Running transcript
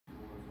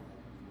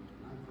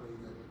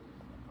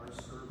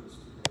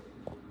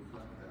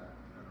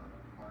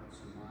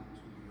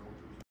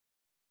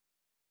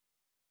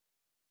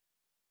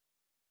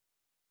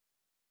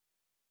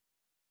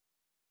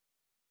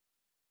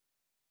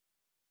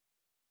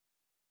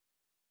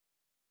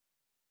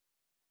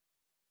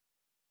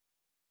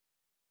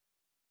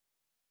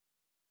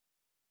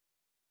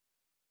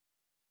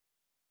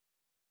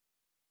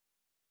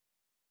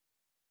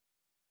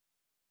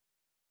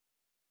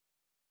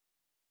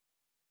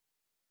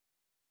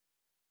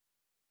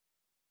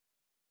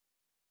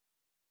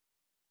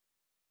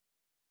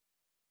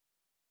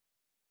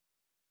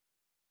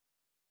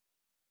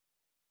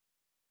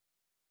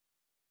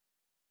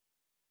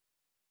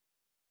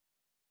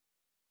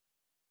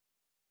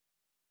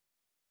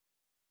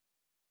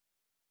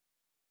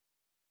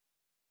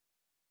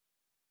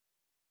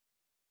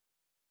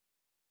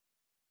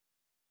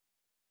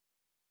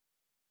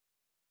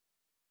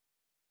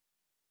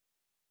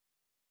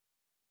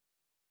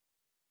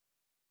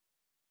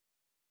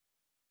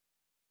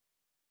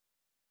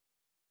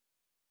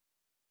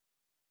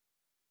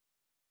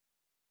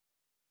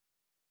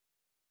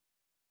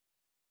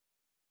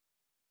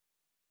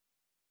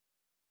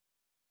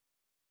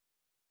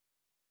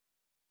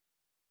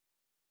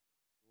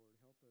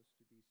us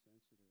to be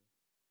sensitive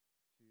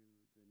to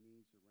the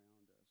needs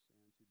around us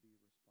and to be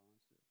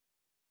responsive,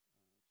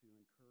 to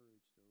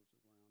encourage those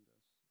around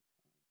us.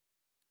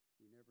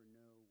 We never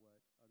know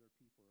what other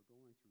people are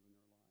going through in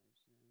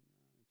their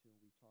lives until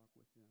we talk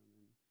with them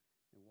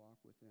and walk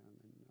with them.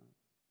 And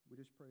we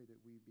just pray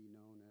that we be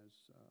known as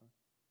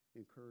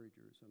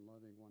encouragers and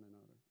loving one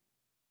another.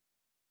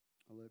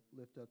 I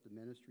lift up the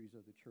ministries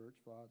of the church,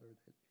 Father,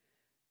 that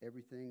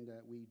everything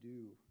that we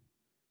do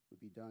would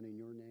be done in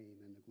your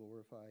name and to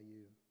glorify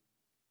you,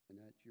 and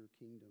that your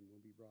kingdom will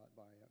be brought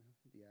by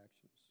the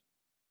actions.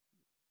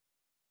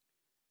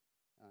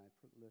 I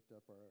lift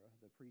up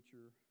the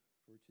preacher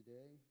for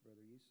today,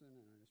 Brother Eason,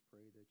 and I just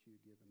pray that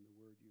you give him the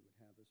word you would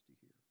have us to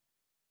hear.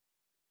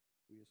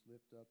 We just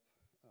lift up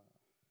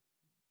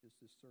just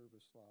this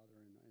service, Father,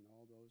 and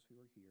all those who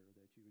are here,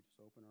 that you would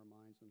just open our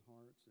minds and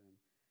hearts, and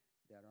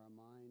that our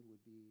mind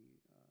would be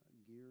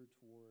geared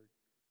toward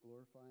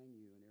glorifying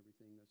you in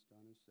everything that's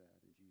done and said.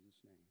 In Jesus'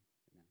 name,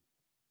 amen.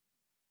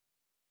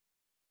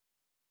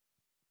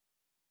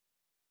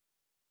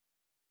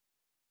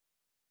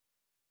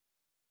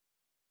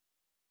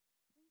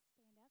 Please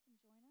stand up and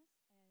join us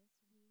as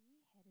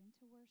we head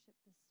into worship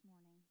this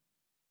morning.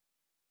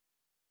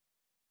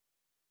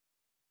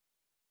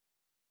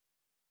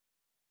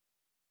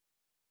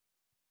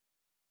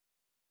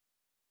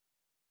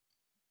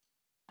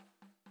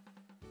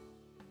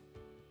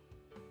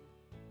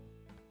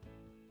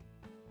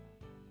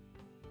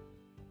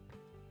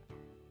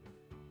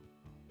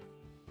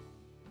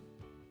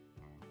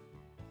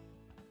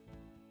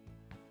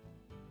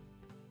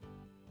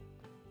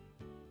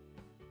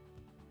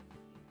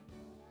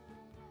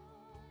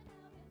 Lord,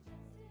 how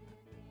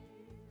majestic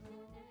is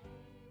your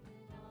name.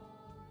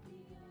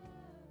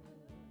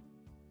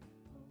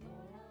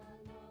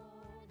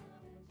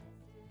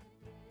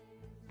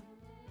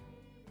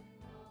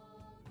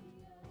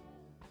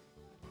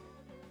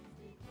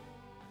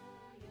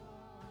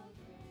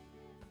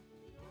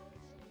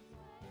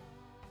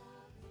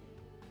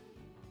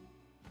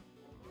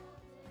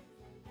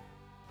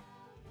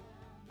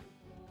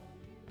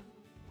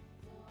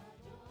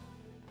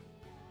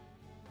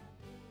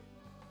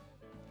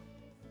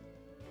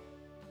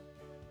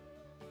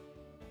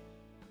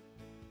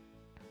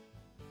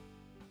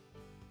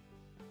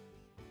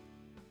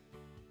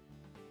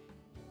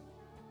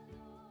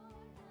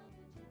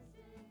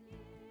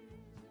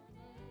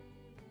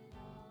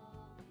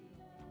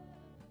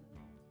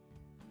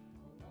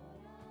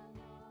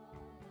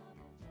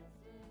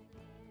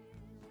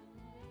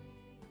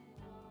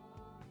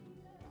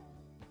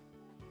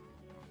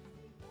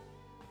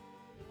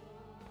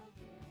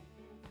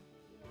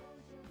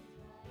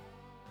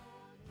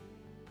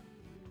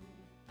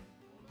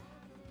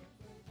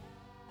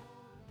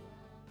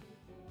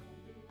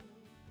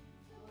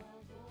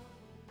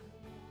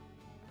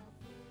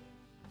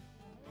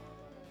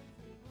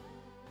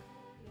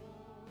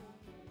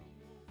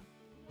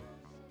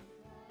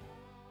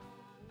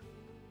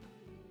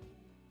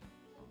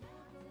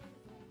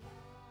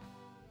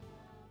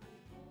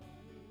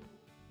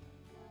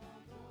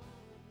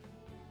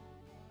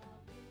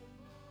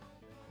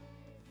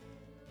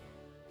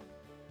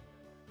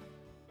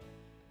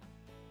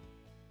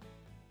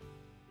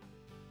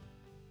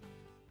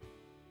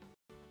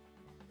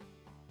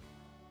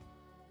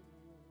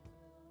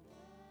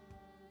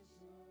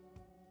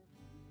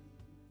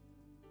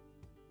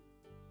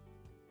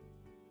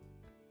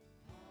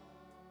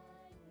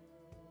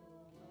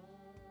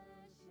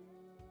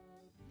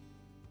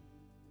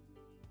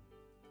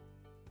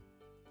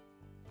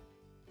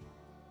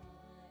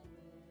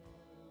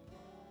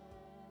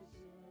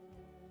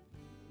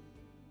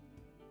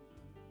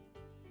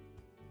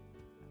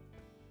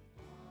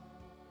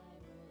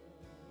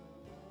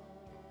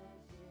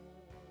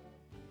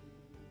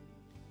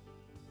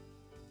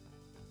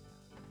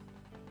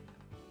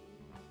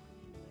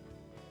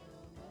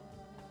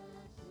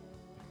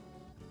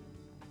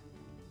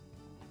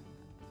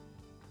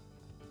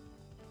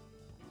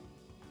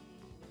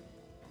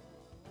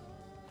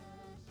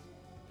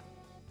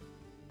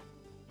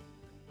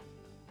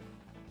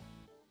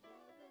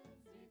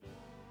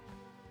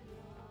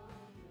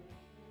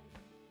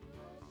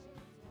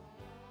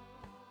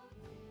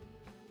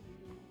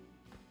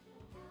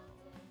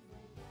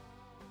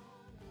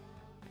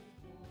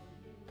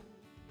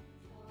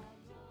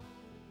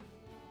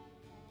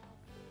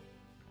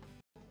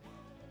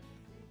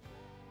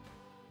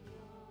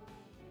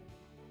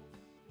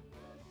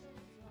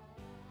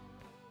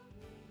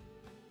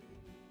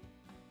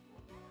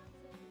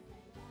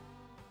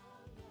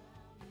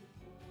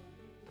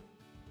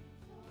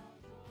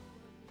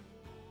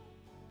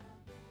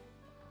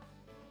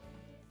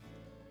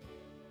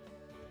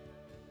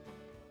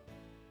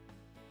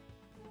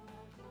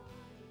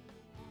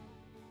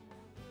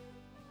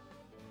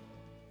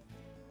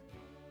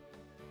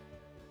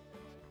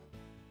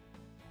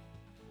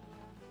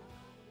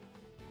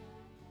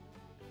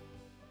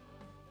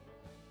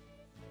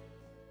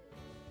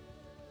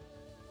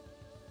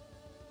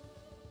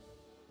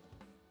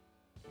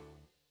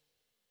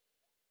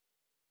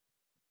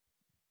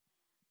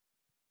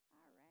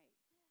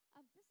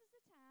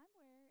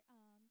 where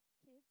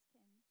kids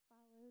can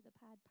follow the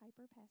Pied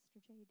Piper,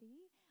 Pastor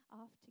JD,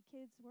 off to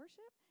kids'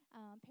 worship.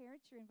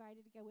 Parents, you're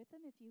invited to go with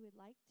them if you would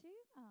like to.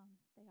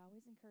 They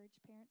always encourage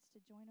parents to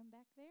join them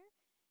back there,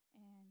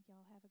 and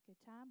y'all have a good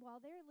time.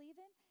 While they're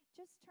leaving,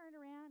 just turn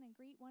around and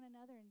greet one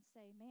another and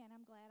say, "Man,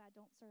 I'm glad I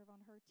don't serve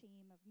on her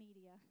team of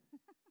media."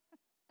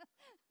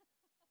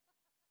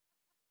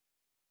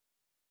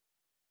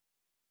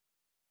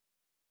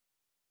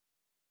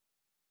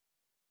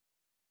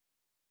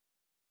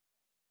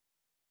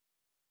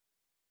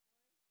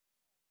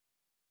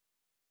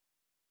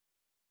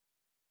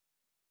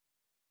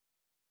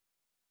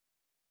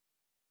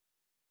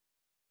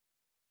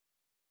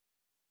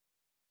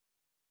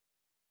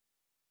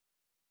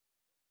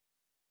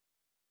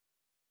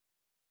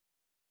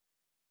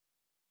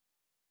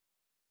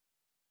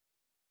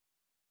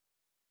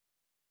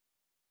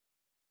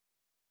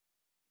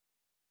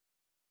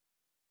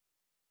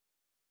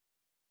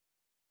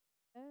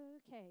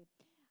 Okay.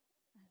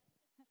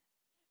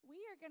 We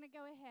are going to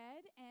go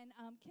ahead and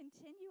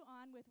continue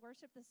on with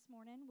worship this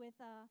morning with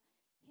a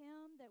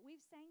hymn that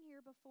we've sang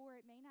here before.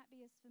 It may not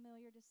be as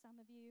familiar to some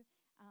of you,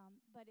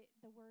 but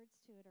the words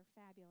to it are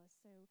fabulous.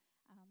 So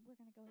we're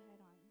going to go ahead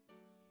on.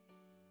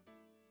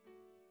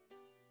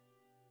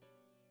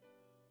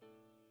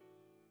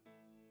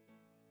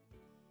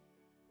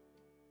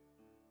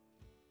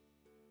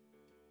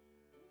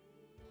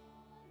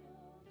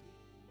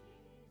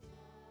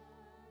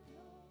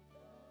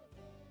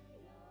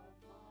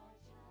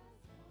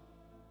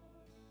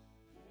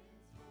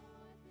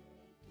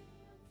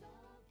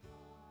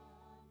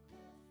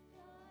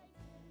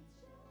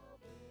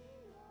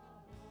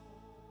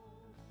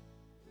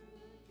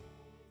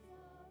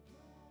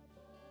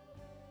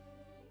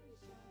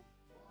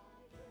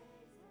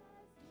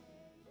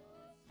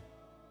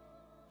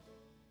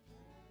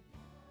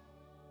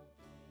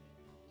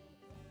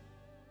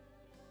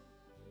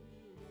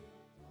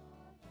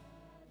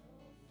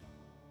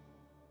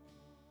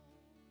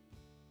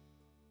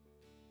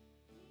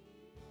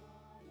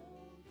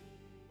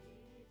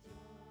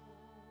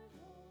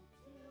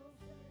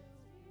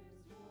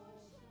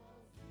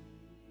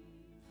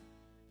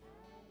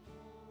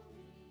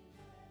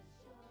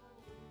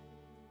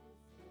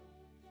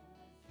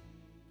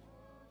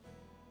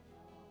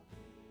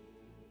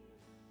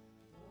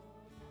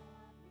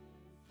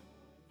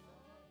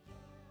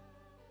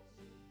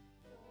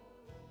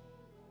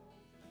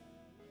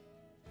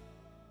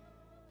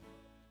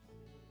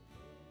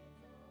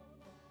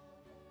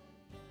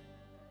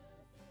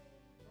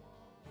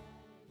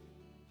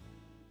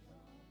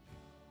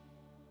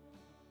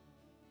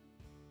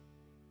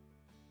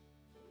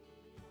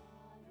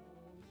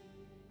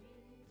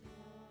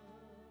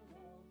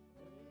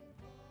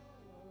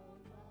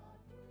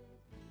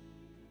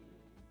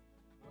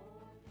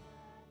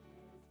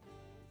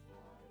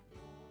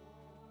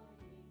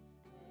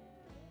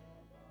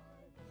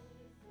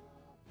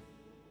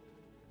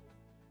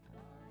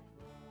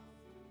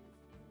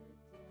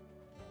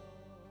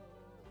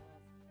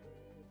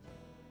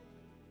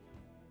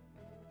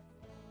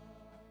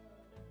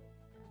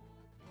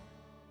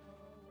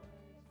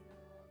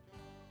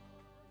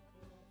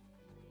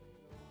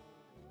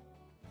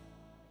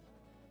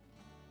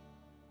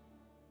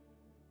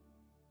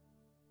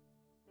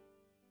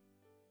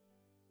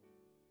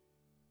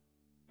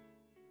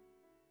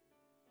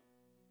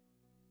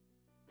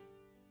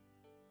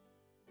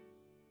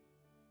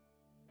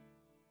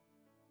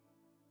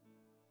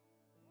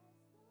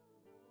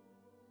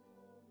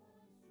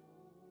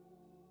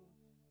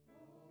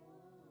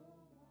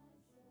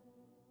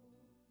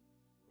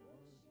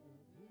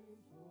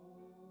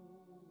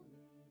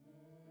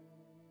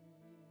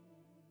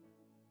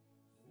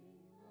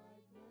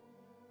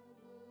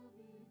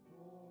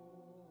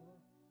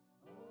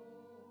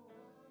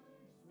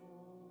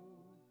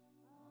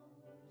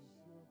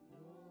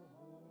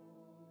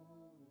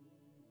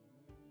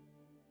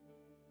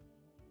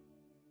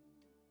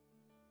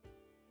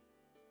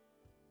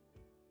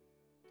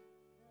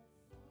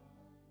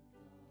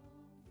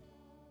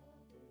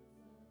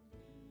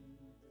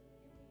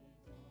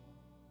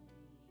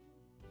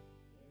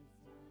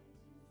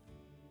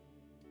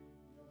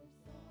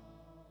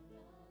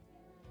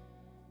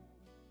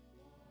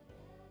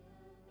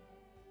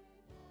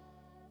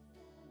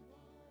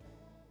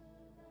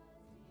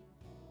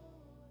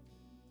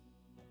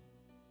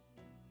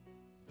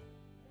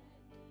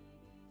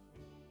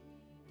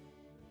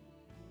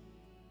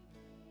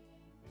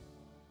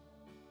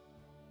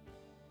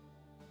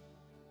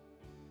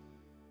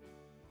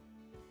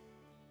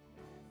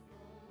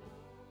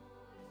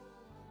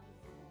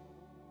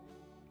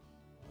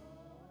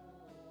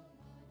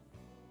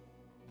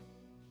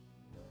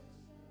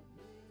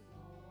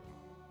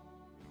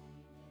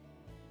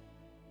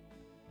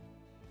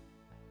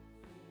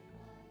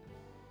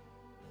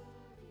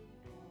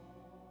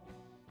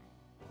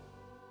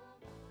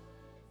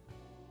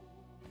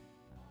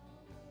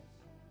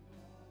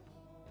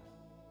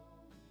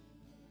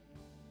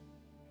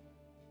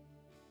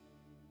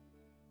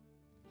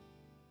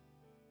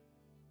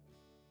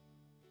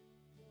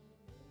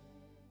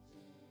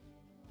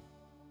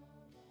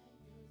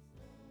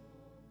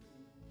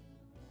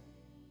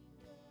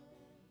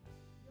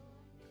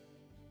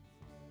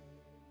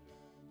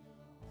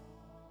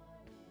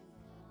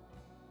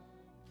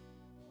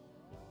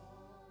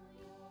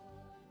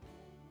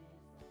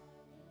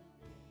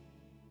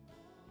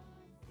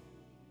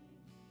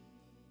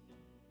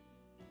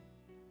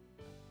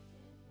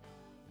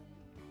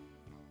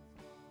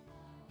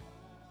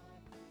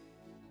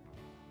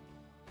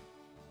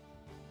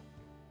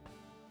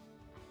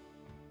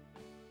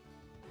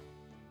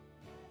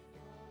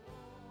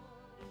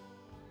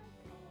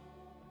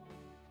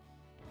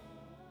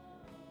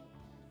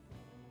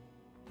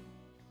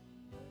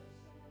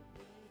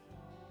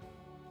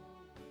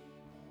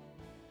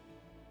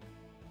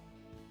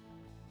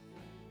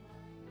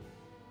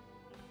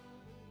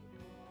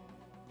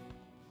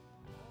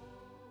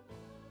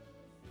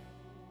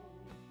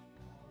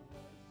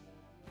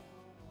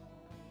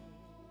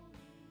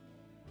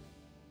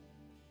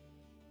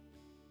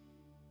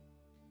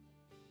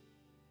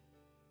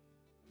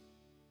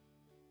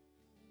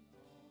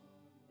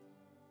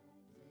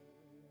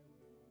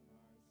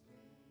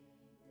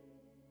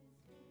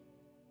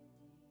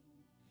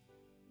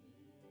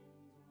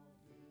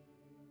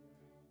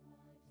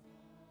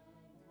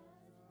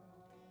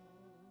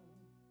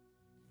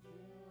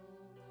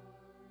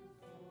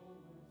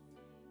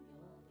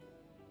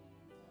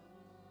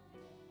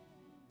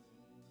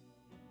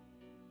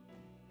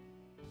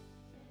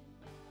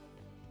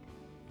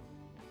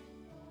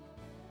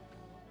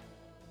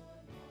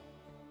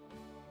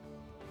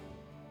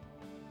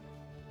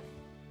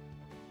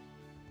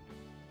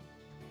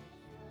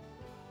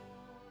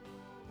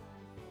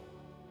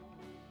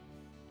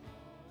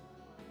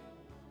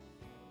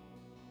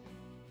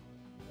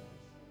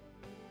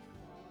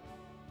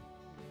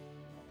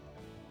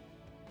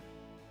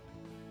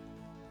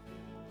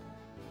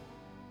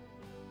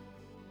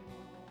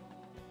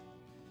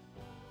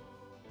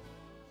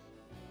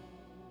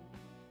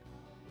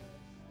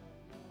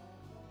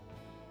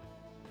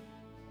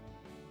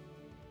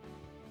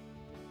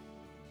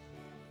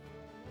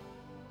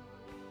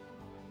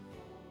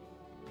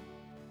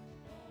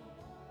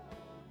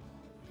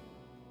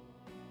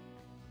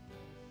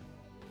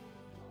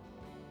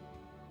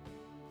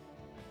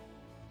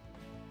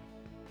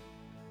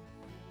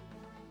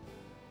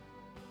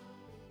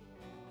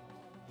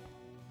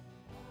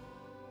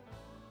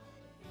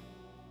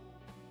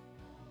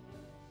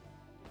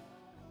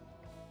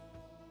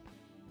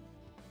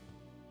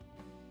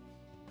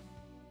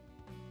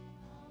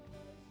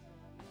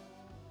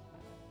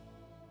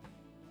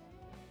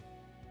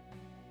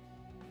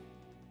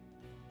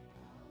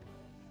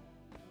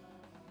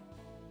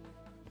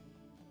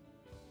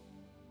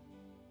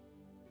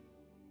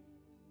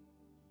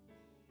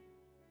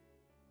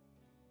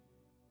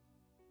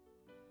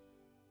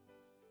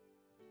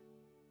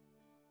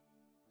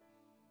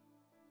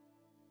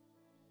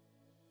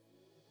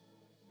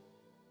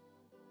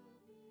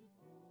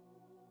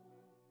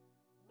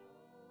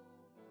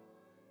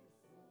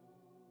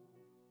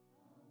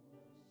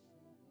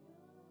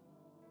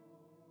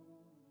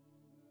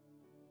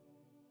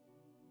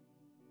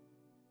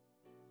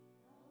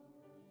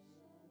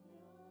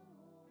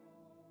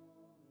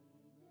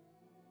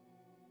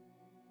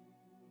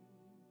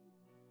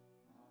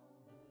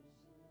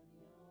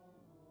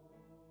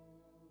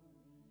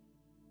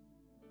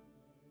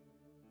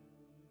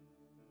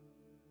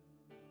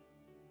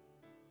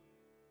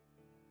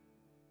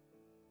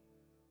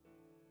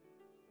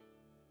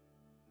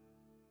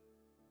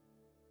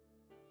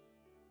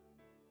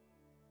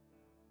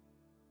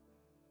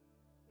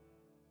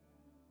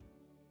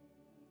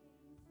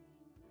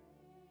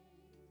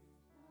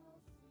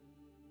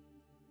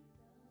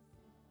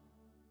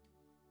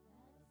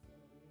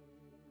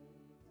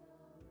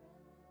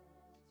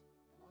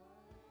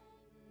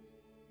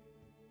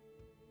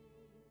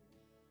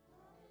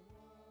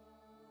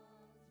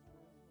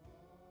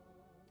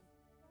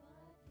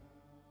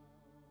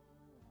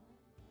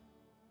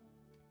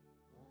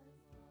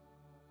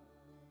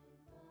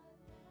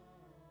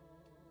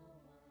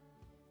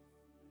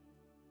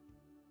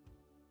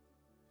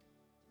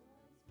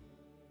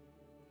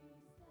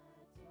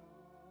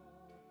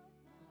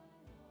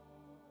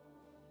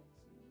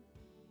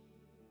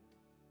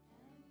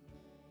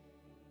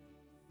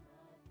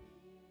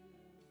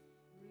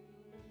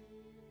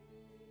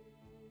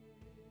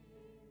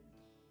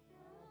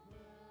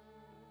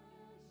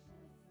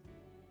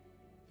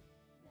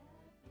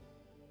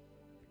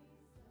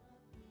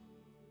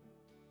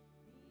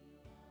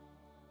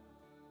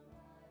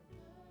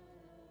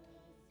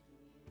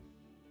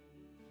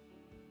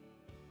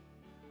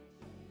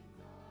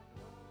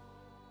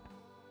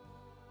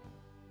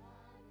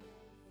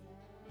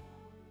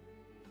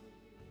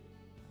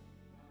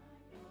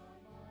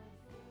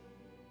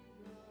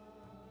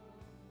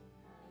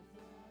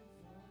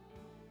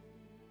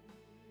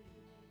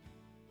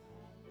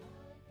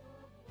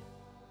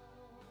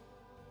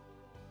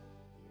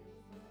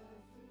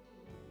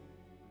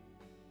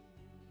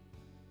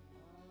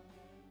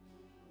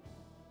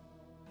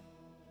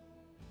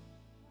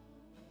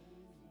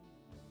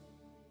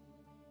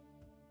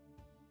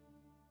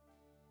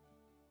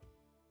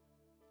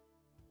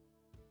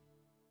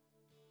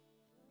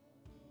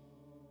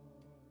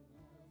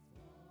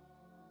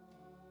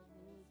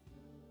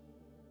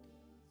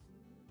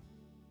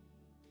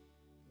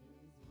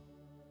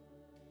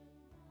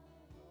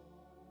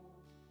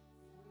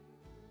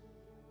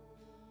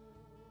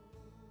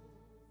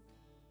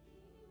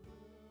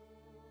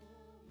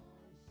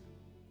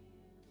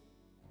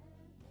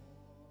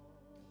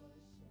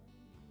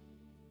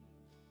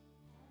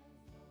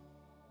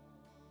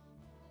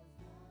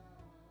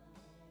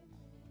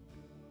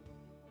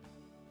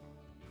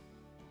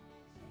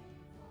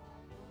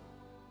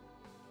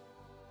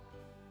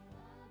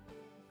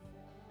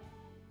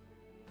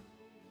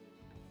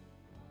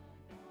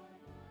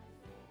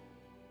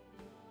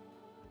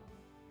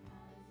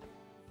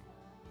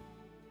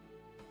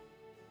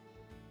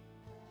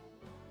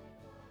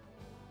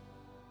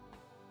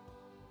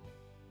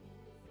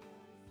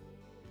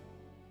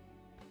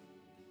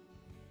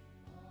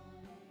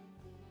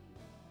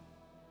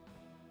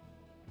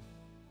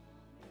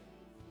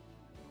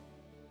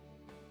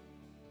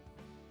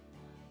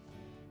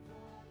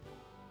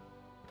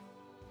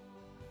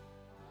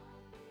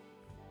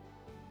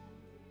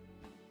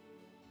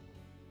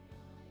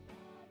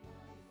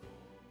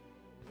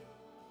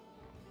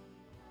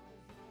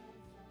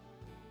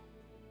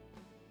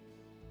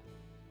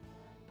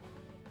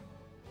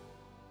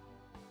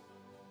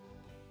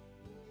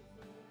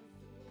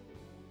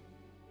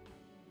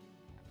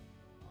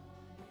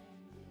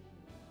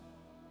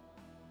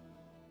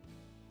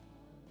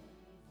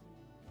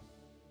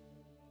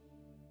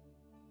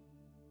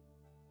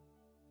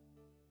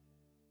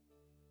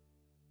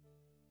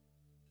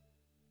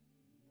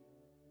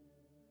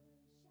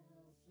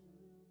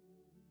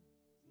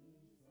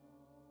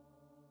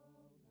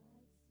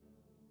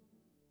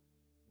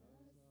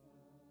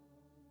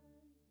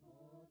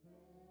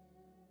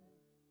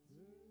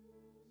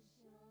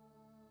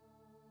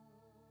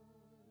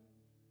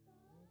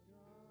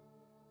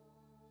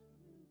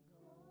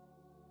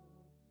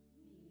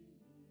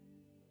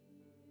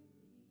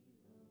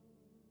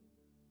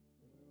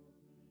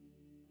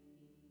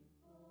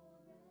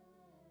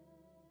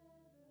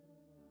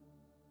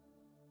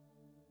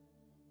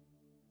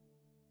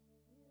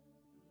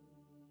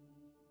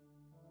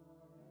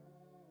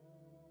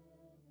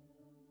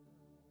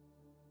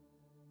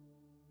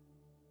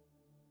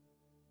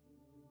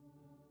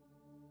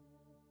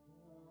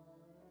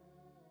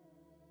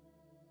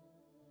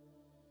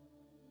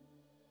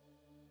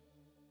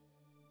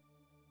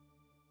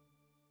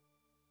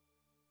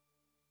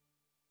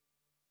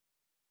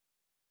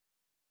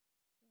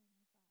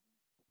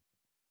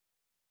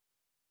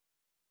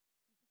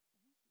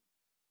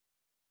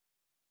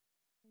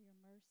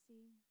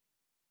 mercy,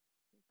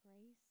 your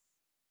grace,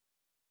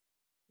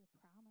 your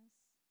promise.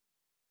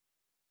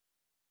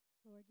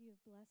 Lord, you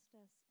have blessed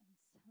us in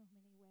so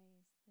many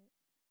ways that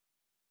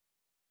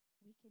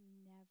we can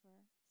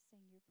never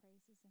sing your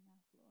praises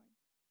enough, Lord.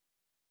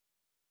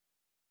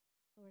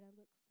 Lord, I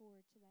look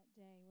forward to that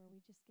day where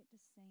we just get to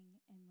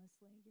sing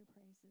endlessly your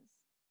praises.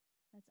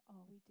 That's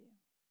all we do.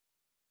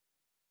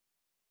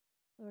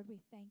 Lord,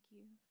 we thank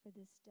you for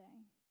this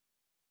day.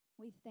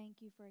 We thank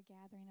you for a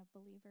gathering of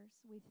believers.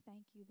 We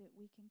thank you that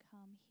we can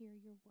come hear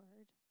your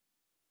word.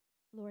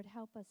 Lord,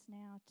 help us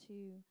now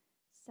to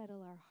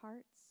settle our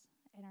hearts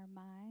and our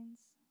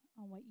minds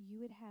on what you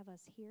would have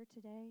us hear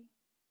today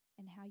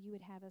and how you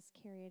would have us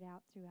carry it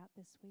out throughout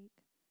this week.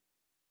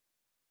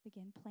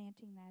 Begin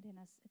planting that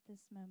in us at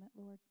this moment,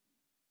 Lord.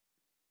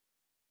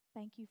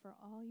 Thank you for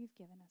all you've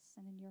given us,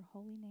 and in your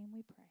holy name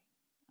we pray.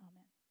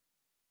 Amen.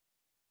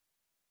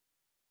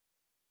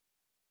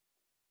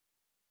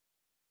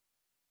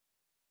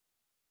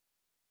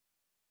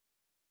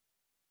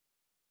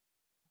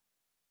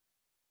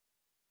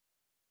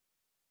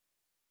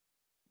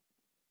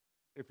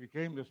 If you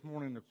came this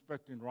morning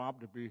expecting Rob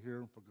to be here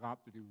and forgot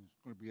that he was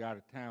going to be out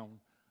of town,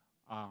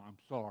 I'm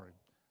sorry.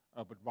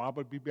 But Rob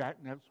will be back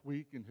next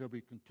week, and he'll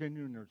be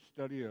continuing our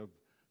study of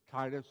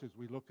Titus as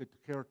we look at the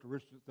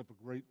characteristics of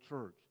a great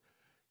church.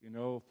 You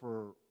know,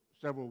 for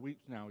several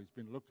weeks now, he's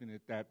been looking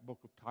at that book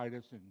of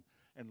Titus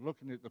and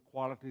looking at the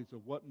qualities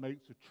of what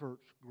makes a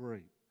church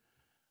great.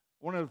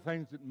 One of the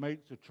things that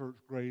makes a church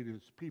great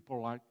is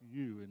people like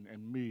you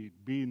and me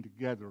being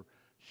together,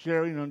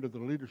 sharing under the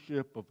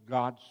leadership of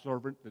God's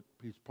servant that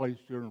he's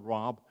placed here in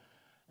Rob,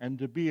 and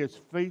to be as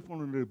faithful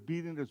and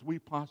obedient as we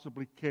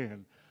possibly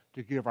can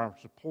to give our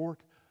support,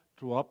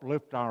 to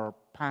uplift our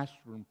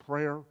pastor in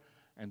prayer,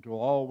 and to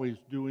always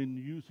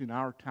using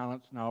our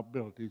talents and our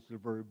abilities to the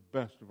very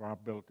best of our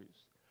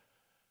abilities.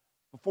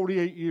 For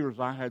 48 years,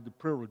 I had the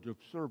privilege of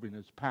serving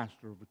as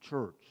pastor of a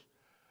church.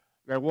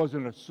 There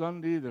wasn't a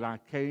Sunday that I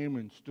came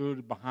and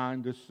stood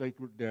behind this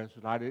sacred desk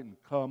that I didn't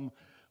come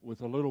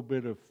with a little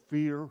bit of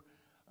fear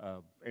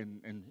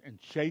and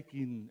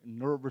shaking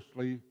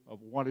nervously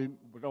of what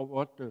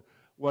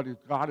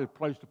God had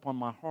placed upon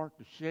my heart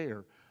to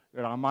share,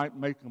 that I might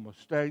make a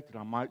mistake, that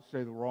I might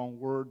say the wrong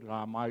word, that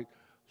I might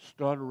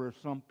stutter or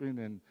something.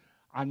 And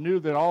I knew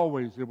that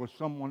always there was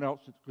someone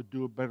else that could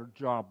do a better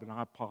job than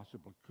I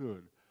possibly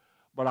could.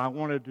 But I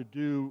wanted to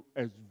do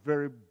as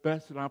very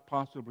best that I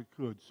possibly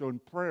could. So in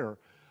prayer,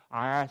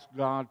 I asked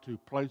God to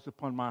place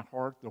upon my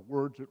heart the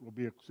words that will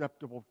be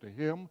acceptable to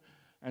Him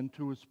and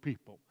to His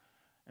people.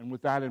 And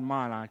with that in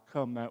mind, I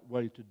come that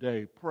way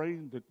today,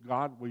 praying that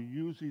God will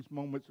use these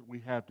moments that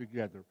we have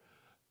together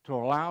to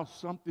allow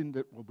something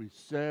that will be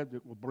said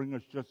that will bring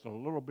us just a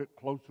little bit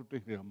closer to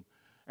Him,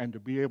 and to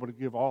be able to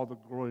give all the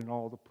glory and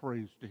all the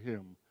praise to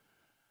Him.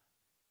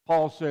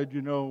 Paul said,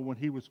 you know, when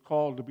he was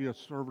called to be a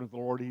servant of the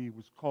Lord, he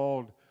was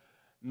called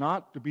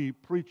not to be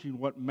preaching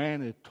what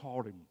man had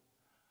taught him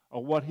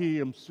or what he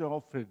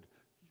himself had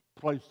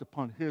placed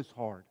upon his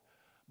heart,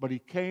 but he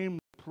came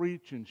to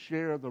preach and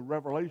share the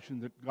revelation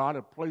that God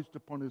had placed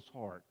upon his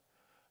heart,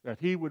 that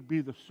he would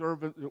be the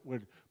servant that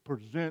would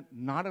present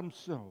not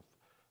himself,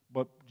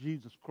 but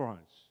Jesus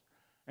Christ.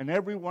 And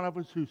every one of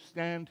us who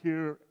stand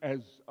here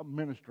as a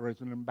minister, as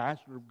an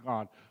ambassador of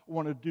God,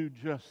 want to do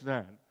just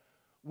that.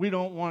 We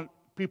don't want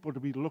people to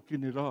be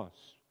looking at us.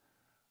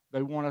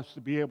 They want us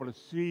to be able to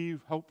see,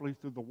 hopefully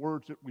through the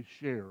words that we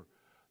share,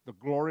 the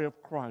glory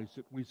of Christ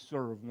that we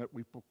serve and that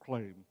we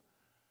proclaim.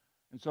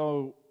 And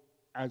so,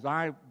 as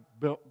I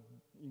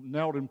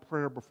knelt in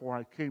prayer before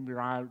I came here,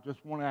 I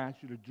just want to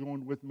ask you to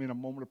join with me in a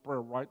moment of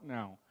prayer right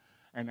now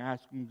and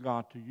asking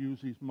God to use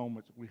these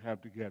moments that we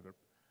have together.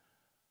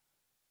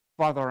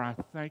 Father, I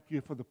thank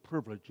you for the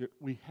privilege that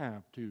we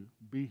have to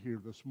be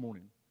here this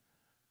morning.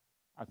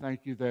 I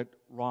thank you that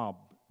Rob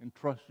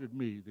entrusted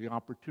me the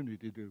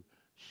opportunity to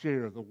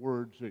share the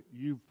words that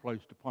you've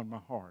placed upon my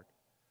heart.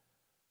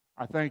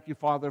 I thank you,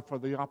 Father, for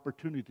the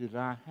opportunity that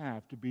I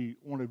have to be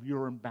one of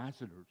your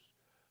ambassadors,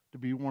 to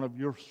be one of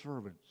your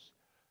servants,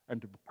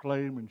 and to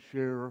proclaim and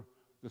share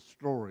the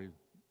story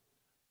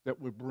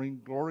that would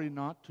bring glory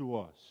not to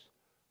us,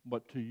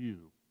 but to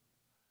you.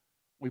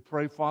 We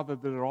pray, Father,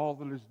 that all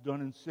that is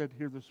done and said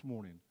here this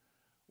morning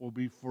will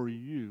be for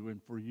you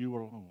and for you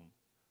alone.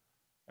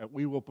 That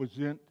we will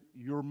present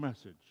your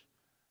message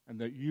and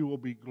that you will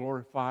be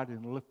glorified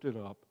and lifted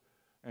up.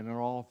 And in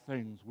all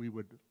things we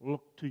would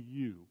look to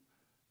you,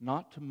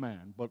 not to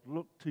man, but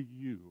look to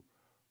you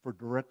for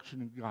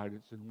direction and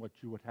guidance in what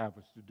you would have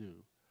us to do.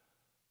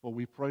 For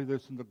we pray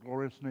this in the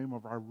glorious name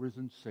of our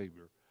risen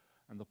Savior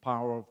and the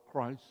power of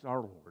Christ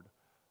our Lord.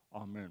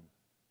 Amen.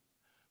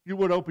 You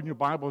would open your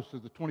Bibles to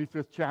the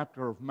 25th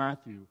chapter of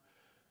Matthew,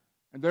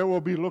 and there we'll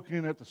be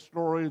looking at the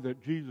story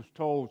that Jesus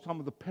told, some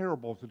of the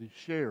parables that he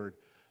shared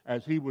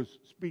as he was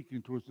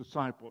speaking to his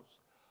disciples.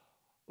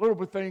 A little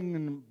bit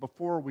thing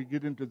before we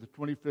get into the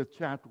 25th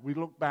chapter, we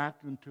look back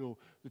into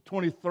the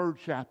 23rd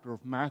chapter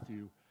of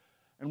Matthew,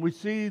 and we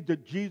see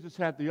that Jesus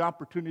had the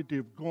opportunity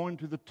of going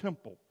to the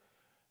temple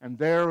And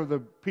there the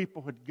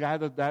people had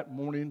gathered that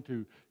morning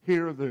to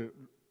hear the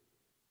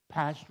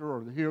pastor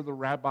or to hear the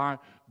rabbi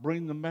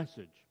bring the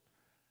message.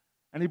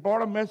 And he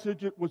brought a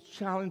message that was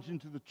challenging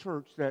to the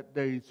church that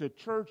day. He said,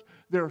 "Church,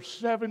 there are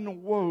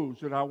 7 woes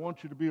that I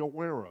want you to be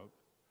aware of.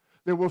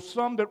 There will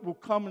some that will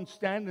come and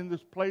stand in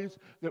this place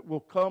that will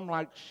come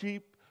like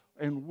sheep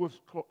and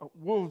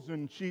wolves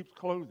in sheep's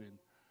clothing.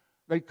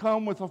 They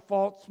come with a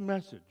false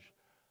message.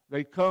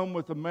 They come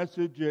with a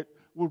message that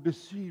will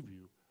deceive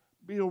you.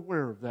 Be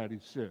aware of that," he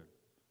said.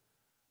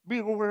 Be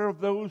aware of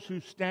those who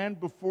stand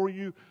before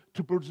you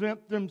to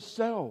present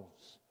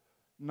themselves,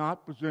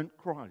 not present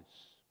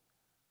Christ,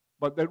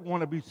 but that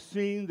want to be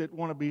seen, that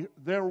want to be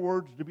their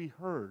words to be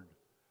heard.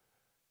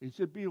 He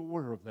said, be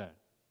aware of that.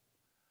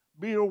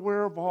 Be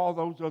aware of all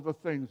those other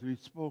things that he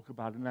spoke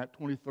about in that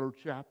 23rd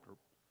chapter.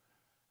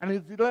 And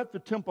as he left the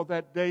temple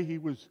that day, he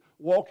was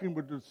walking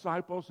with the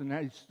disciples, and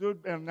he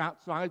stood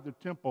outside the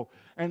temple,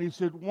 and he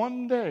said,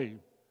 "One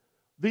day,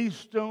 these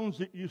stones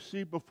that you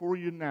see before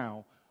you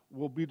now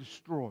will be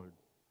destroyed.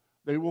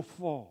 They will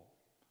fall.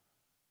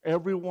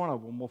 Every one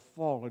of them will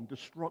fall in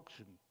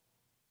destruction."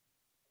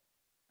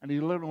 And he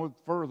led on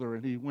further,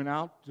 and he went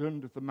out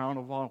into the Mount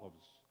of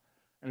Olives.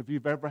 And if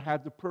you've ever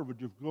had the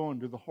privilege of going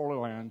to the Holy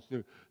Lands,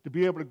 to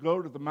be able to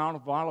go to the Mount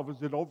of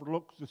Olives that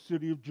overlooks the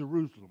city of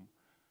Jerusalem.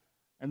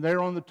 And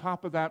there on the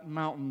top of that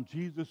mountain,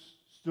 Jesus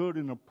stood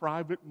in a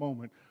private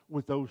moment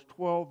with those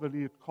 12 that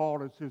he had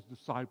called as his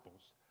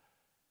disciples.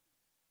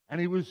 And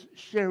he was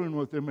sharing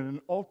with them in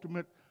an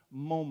ultimate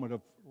moment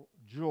of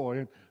joy.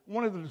 And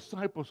one of the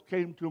disciples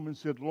came to him and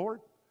said,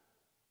 "Lord,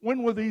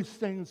 when will these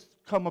things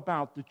come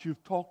about that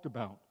you've talked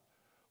about?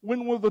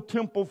 When will the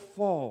temple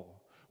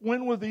fall?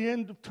 When will the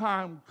end of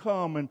time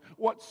come? And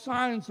what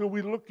signs are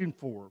we looking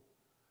for?"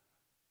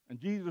 And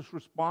Jesus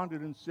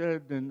responded and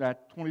said in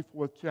that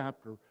 24th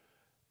chapter,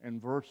 in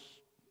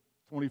verse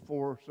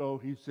 24 or so,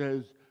 he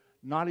says,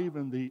 "Not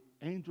even the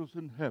angels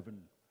in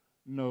heaven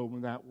know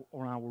when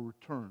I will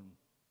return.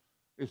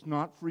 It's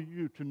not for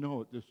you to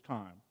know at this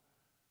time.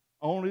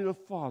 Only the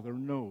Father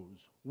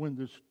knows when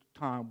this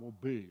time will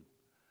be."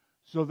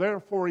 So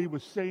therefore, he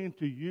was saying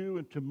to you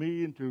and to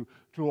me and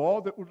to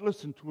all that would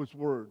listen to his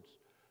words,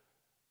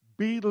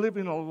 be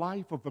living a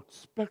life of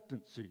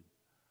expectancy.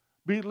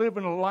 Be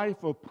living a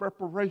life of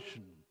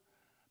preparation.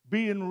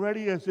 Being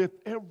ready as if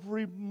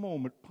every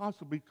moment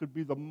possibly could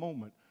be the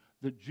moment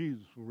that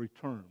Jesus will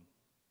return.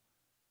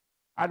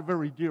 I had a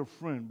very dear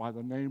friend by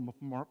the name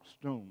of Mark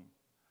Stone.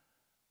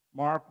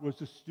 Mark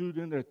was a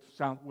student at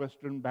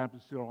Southwestern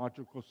Baptist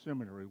Theological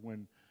Seminary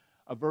when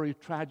a very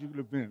tragic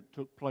event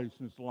took place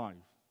in his life.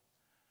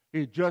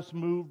 He had just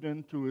moved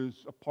into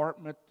his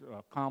apartment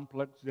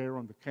complex there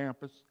on the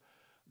campus.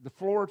 The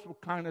floors were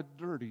kind of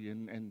dirty,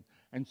 and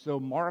so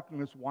Mark and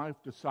his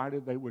wife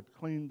decided they would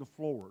clean the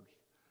floors.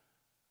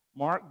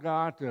 Mark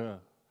got a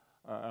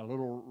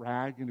little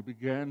rag and he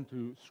began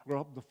to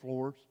scrub the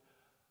floors.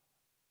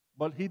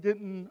 But he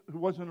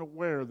wasn't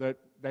aware that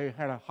they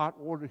had a hot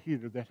water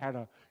heater that had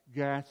a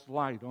gas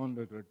light on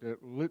it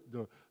that lit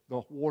the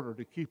water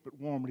to keep it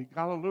warm. And he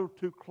got a little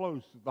too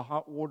close to the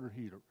hot water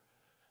heater.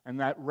 And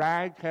that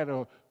rag had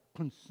a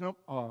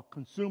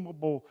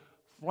consumable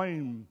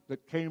flame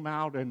that came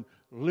out and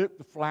lit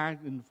the flag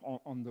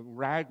on the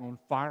rag on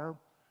fire.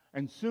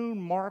 And soon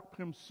Mark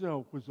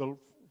himself was a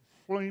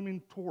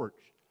flaming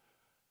torch.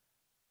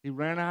 He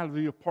ran out of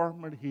the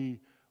apartment. He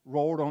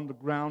rolled on the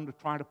ground to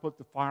try to put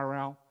the fire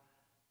out.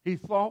 He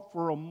thought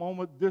for a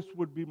moment, this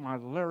would be my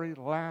very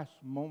last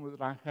moment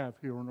that I have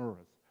here on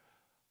earth.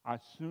 I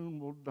soon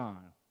will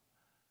die.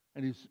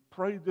 And he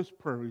prayed this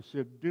prayer. He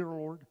said, "Dear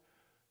Lord,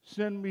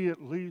 send me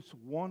at least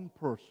one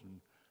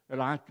person that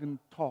I can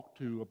talk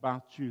to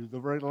about you. The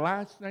very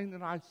last thing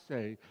that I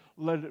say,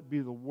 let it be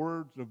the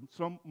words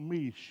of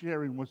me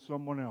sharing with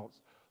someone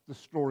else the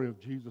story of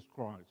Jesus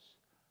Christ."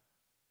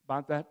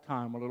 About that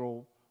time, a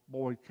little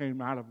boy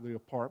came out of the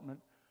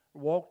apartment,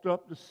 walked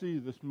up to see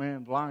this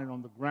man lying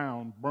on the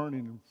ground,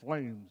 burning in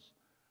flames.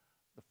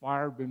 The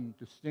fire had been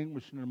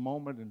extinguished in a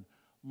moment, and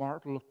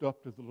Mark looked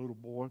up to the little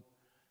boy,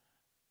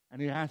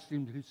 and he asked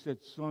him, he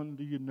said, "Son,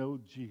 do you know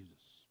Jesus?"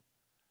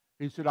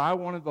 He said, "I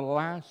wanted the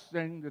last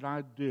thing that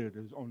I did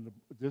is on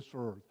this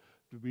earth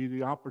to be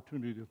the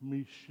opportunity of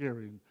me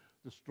sharing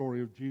the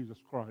story of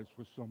Jesus Christ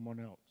with someone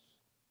else."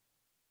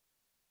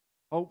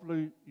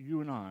 Hopefully,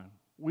 you and I,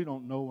 we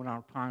don't know when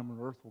our time on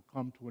earth will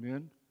come to an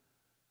end.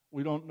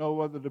 We don't know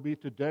whether to be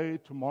today,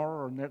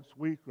 tomorrow, or next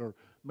week, or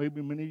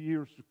maybe many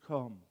years to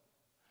come.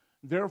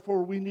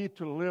 Therefore, we need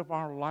to live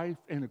our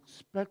life in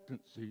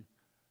expectancy,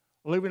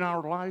 living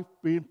our life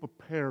being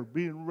prepared,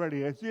 being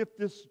ready, as if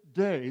this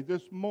day,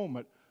 this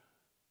moment,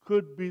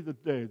 could be the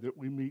day that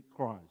we meet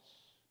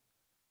Christ.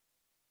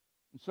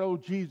 And so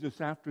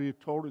Jesus, after he had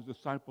told his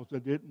disciples they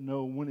didn't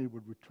know when he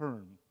would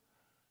return,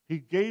 he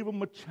gave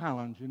them a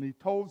challenge, and he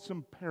told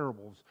some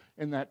parables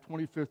in that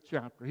 25th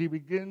chapter. He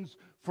begins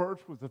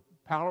first with the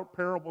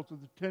parables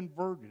of the 10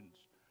 virgins.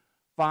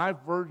 5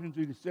 virgins,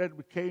 he said,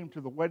 came to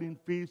the wedding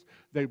feast.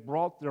 They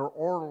brought their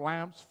oil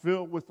lamps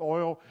filled with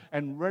oil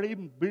and ready,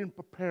 being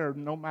prepared.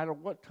 No matter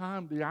what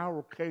time the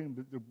hour came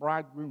that the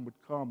bridegroom would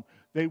come,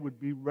 they would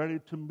be ready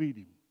to meet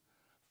him.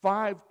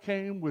 5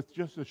 came with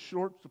just a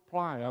short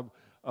supply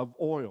of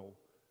oil,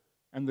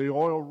 and the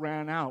oil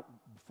ran out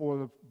before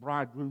the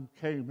bridegroom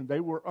came, and they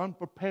were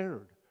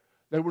unprepared.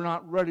 They were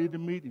not ready to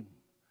meet him.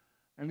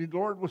 And the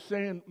Lord was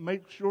saying,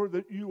 make sure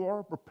that you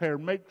are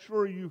prepared. Make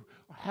sure you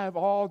have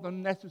all the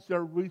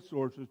necessary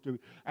resources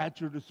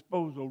at your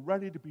disposal,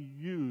 ready to be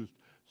used,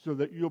 so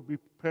that you'll be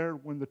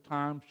prepared when the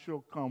time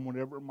shall come,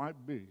 whenever it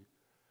might be.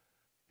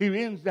 He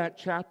ends that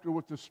chapter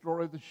with the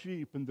story of the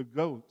sheep and the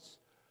goats,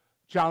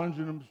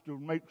 challenging them to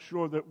make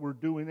sure that we're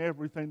doing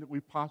everything that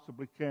we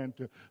possibly can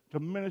to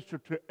minister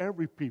to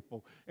every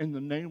people in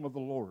the name of the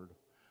Lord.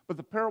 But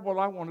the parable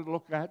I wanted to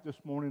look at this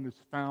morning is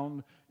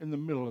found in the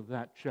middle of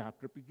that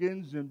chapter. It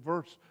begins in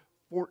verse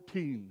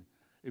 14.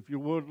 If you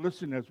would,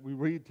 listen as we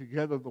read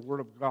together the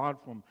Word of God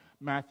from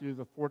Matthew,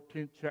 the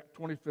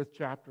 25th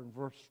chapter,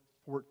 verse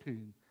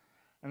 14.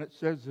 And it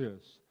says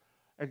this,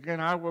 "Again,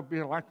 I will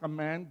be like a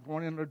man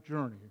going on a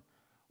journey,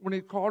 when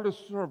he called his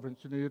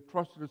servants and he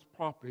entrusted his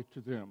property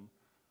to them.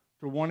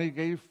 To one he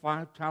gave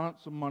 5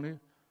 talents of money,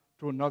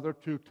 to another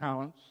 2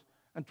 talents,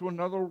 and to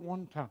another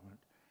 1 talent,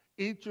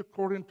 each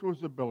according to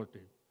his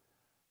ability.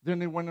 Then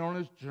he went on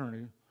his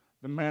journey.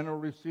 The man who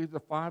received the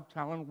 5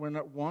 talents went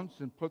at once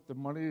and put the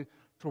money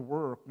to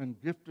work and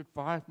gifted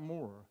 5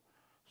 more.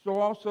 So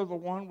also the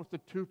one with the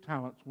 2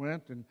 talents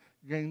went and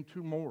gained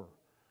 2 more.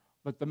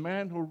 But the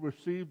man who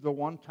received the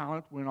 1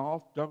 talent went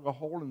off, dug a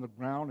hole in the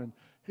ground, and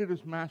hid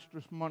his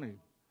master's money.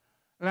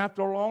 And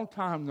after a long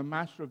time, the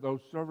master of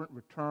those servants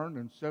returned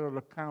and settled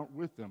account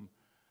with them.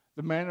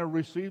 The man who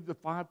received the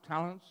 5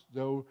 talents,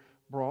 though,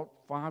 brought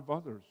 5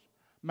 others.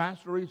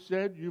 'Master,' he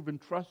said, 'you've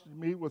entrusted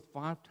me with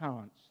 5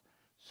 talents.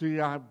 See,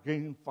 I've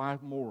gained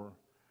 5 more.'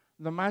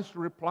 And the master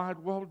replied,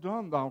 'Well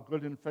done, thou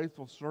good and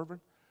faithful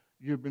servant.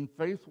 You've been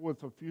faithful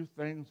with a few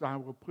things. I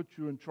will put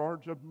you in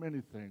charge of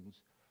many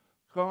things.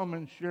 Come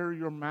and share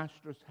your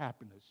master's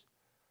happiness.'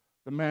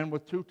 The man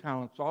with 2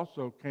 talents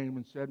also came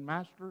and said,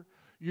 'Master,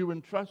 you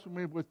entrusted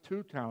me with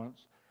 2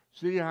 talents.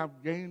 See,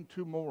 I've gained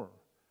 2 more.'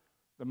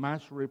 The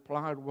master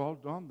replied, 'Well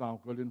done,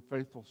 thou good and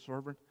faithful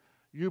servant.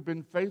 You've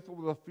been faithful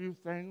with a few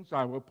things.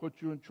 I will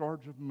put you in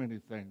charge of many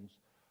things.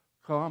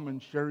 Come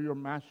and share your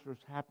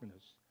master's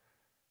happiness.'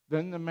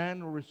 Then the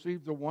man who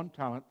received the 1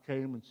 talent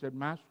came and said,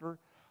 'Master,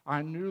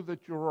 I knew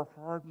that you're a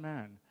hard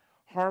man,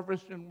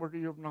 harvesting where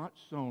you have not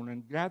sown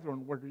and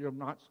gathering where you have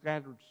not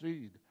scattered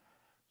seed.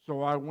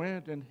 So I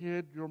went and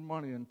hid your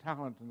money and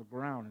talent in the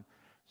ground. And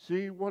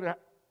see,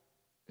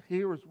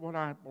 here is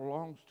what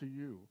belongs to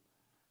you.'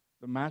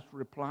 The master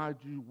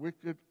replied, 'You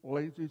wicked,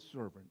 lazy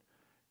servant.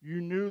 You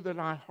knew that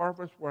I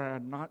harvest where I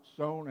had not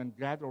sown and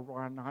gather where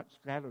I had not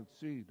scattered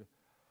seed.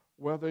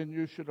 Well, then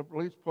you should have at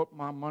least put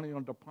my money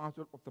on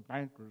deposit with the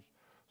bankers,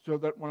 so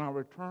that when I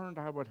returned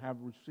I would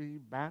have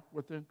received back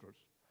with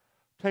interest.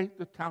 Take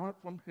the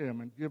talent from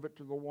him and give it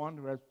to the one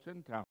who has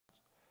 10 talents.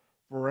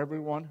 For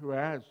everyone who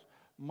has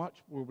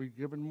much will be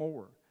given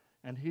more,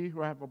 and he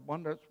who has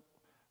abundance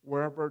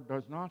wherever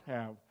does not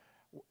have,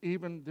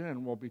 even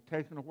then will be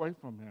taken away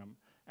from him,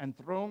 and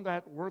thrown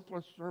that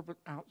worthless servant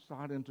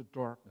outside into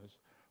darkness,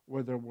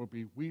 where there will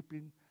be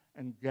weeping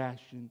and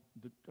gnashing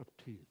of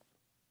teeth.'"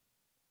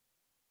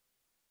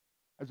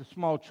 As a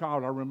small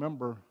child, I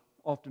remember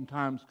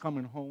oftentimes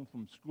coming home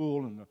from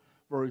school, and the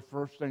very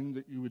first thing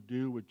that you would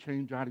do would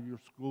change out of your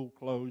school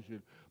clothes.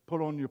 You'd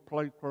put on your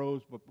play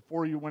clothes, but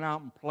before you went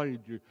out and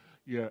played,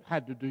 you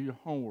had to do your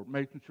homework,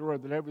 making sure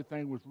that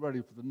everything was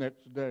ready for the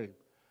next day.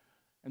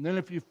 And then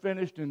if you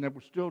finished and there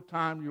was still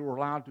time, you were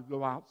allowed to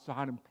go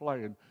outside and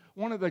play. And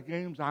one of the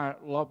games I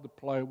loved to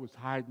play was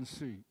hide and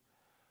seek.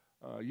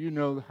 You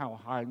know how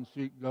hide and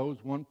seek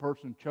goes. One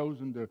person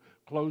chosen to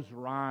close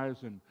their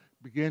eyes and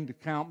begin to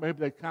count. Maybe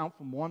they count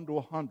from 1 to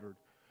 100.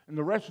 And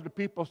the rest of the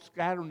people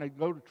scatter, and they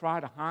go to try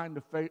to find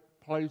a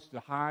place to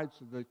hide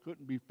so they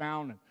couldn't be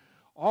found. And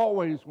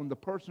always when the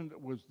person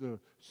that was the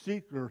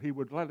seeker, he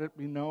would let it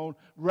be known,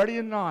 "Ready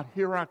or not,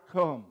 here I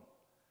come."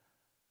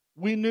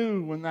 We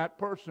knew when that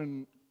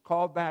person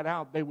called that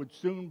out, they would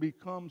soon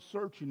become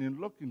searching and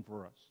looking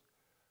for us.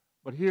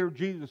 But here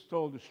Jesus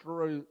told the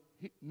story,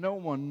 no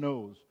one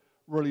knows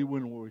really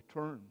when we'll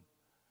return.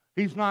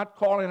 He's not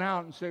calling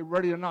out and say,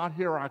 "Ready or not,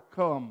 here I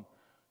come."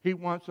 He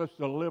wants us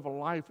to live a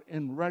life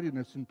in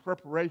readiness and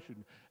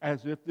preparation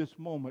as if this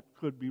moment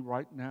could be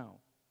right now.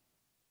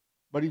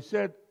 But he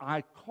said,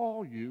 "I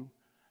call you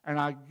and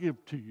I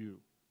give to you."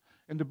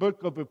 In the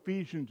book of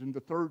Ephesians, in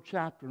the 3rd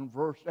chapter, in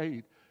verse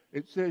 8,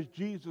 it says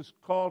Jesus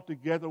called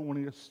together when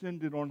he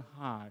ascended on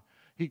high.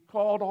 He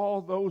called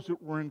all those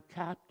that were in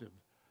captive,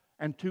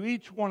 and to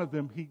each one of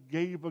them he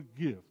gave a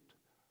gift.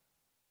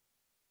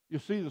 You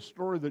see, the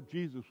story that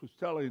Jesus was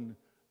telling,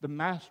 the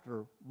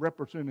master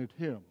represented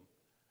him.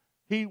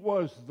 He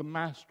was the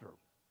master.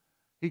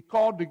 He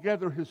called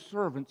together his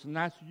servants, and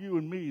that's you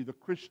and me, the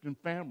Christian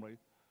family.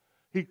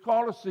 He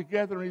called us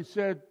together and he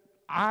said,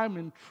 "I'm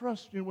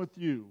entrusting with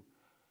you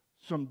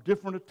some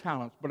different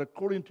talents, but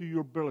according to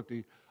your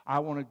ability, I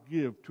want to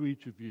give to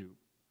each of you.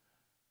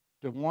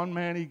 To one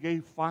man he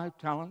gave 5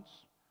 talents,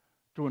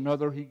 to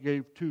another he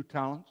gave 2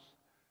 talents,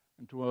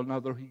 and to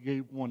another he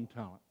gave 1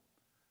 talent.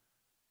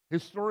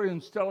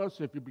 Historians tell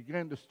us if you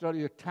began to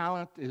study, a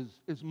talent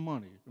is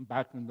money. And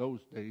back in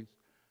those days,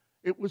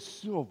 it was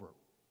silver.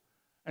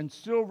 And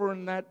silver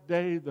in that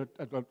day,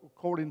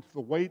 according to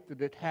the weight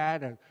that it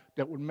had,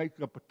 that would make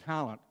up a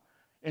talent.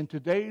 In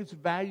today's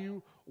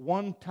value,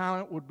 1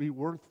 talent would be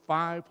worth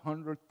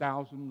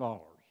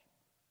 $500,000.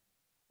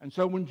 And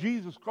so when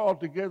Jesus called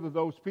together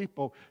those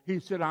people, he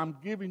said, I'm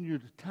giving you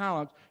the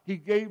talents. He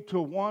gave to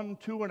one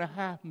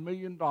 $2.5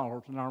 million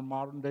in our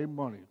modern day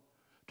money.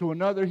 To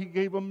another, he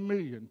gave $1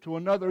 million. To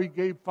another, he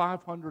gave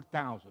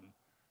 $500,000.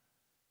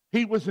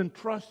 He was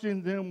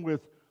entrusting them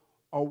with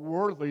a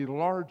worthy,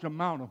 large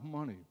amount of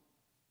money.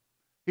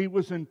 He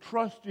was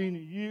entrusting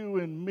you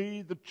and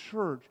me, the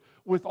church,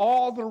 with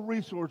all the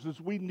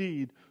resources we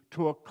need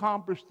to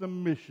accomplish the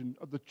mission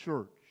of the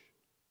church.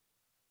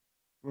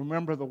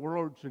 Remember the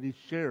words that he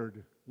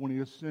shared when he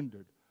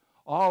ascended.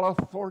 All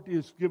authority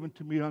is given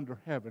to me under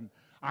heaven.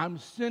 I'm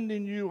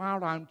sending you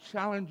out. I'm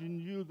challenging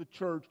you, the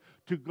church,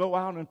 to go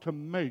out and to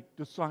make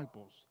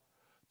disciples,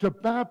 to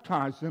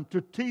baptize them, to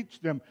teach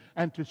them,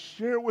 and to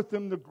share with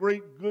them the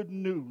great good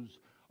news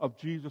of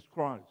Jesus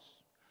Christ.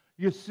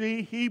 You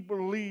see, he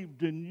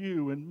believed in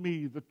you and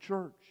me, the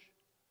church.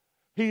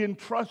 He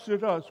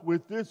entrusted us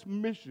with this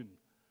mission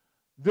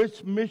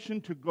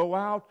to go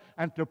out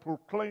and to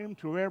proclaim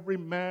to every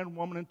man,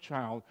 woman, and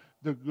child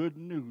the good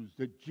news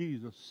that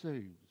Jesus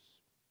saves.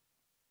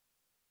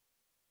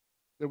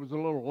 There was a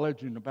little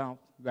legend about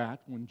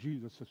that when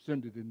Jesus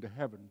ascended into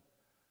heaven.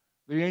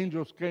 The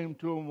angels came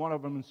to him, one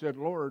of them, and said,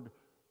 Lord,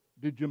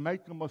 did you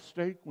make a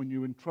mistake when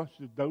you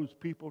entrusted those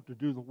people to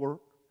do the work?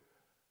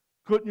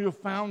 Couldn't you have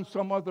found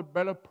some other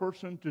better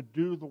person to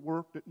do the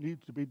work that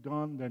needs to be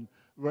done than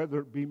rather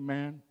it be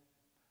man?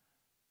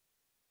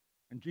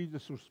 And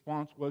Jesus'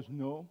 response was,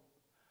 no,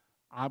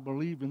 I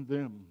believe in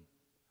them.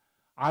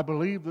 I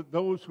believe that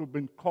those who have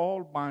been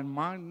called by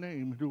my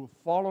name, who have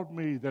followed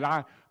me, that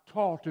I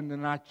taught and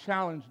that I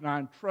challenged and I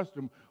entrust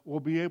them, will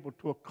be able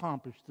to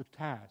accomplish the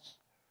task.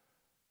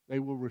 They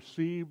will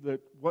receive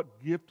that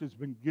what gift has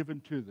been given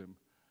to them,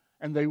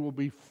 and they will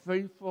be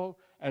faithful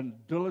and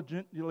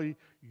diligently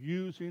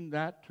using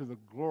that to the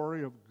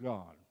glory of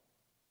God.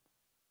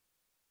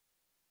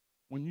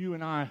 When you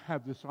and I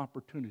have this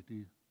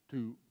opportunity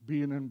to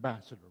be an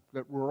ambassador,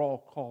 that we're all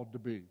called to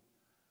be.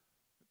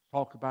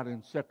 Talk about it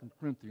in 2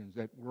 Corinthians,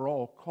 that we're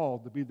all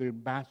called to be the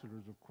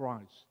ambassadors of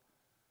Christ.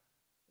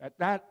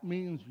 That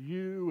means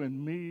you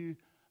and me,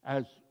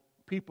 as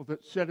people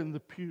that sit in the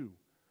pew,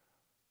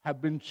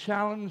 have been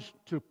challenged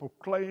to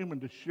proclaim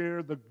and to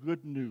share the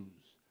good news.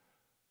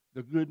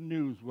 The good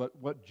news,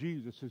 what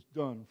Jesus has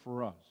done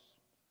for us.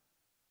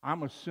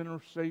 I'm a sinner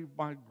saved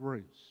by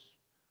grace.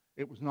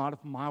 It was not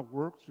of my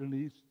works,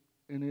 and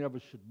any of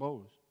us should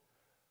boast.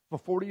 For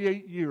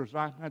 48 years,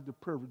 I had the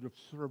privilege of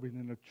serving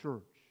in a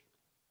church.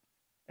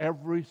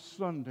 Every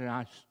Sunday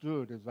I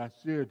stood, as I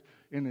said,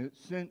 in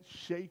a sense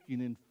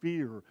shaking in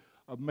fear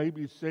of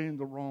maybe saying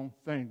the wrong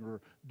thing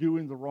or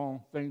doing the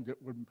wrong thing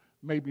that would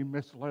maybe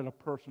mislead a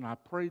person. I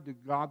prayed to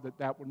God that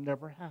that would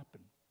never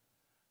happen,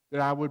 that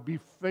I would be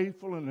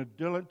faithful and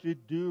diligently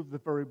do the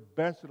very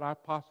best that I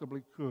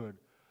possibly could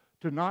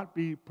to not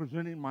be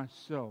presenting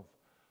myself,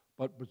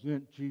 but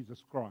present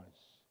Jesus Christ,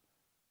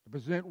 to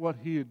present what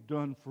he had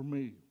done for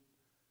me.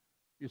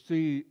 You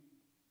see,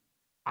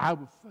 I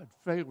had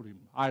failed him.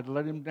 I had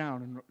let him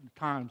down in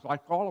times,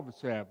 like all of us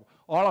have.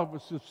 All of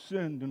us have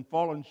sinned and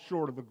fallen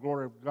short of the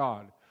glory of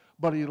God.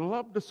 But he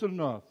loved us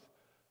enough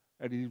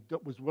that he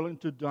was willing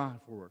to die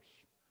for us.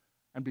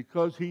 And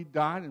because he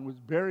died and was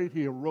buried,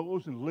 he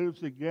arose and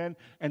lives again.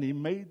 And he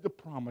made the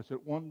promise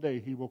that one day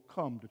he will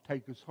come to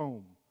take us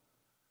home.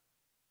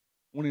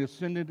 When he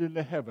ascended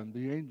into heaven,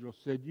 the angel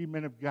said, Ye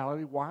men of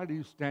Galilee, why do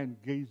you stand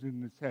gazing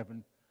in this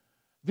heaven?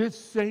 This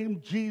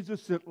same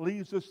Jesus that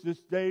leaves us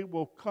this day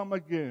will come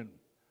again.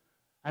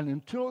 And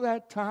until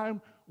that time,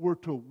 we're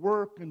to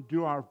work and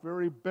do our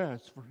very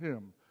best for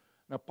him.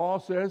 Now, Paul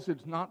says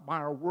it's not by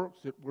our works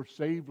that we're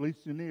saved,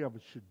 lest any of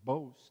us should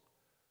boast.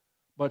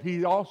 But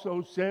he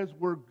also says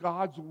we're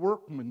God's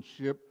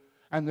workmanship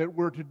and that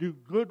we're to do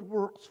good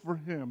works for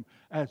him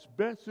as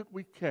best that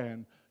we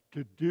can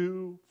to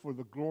do for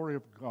the glory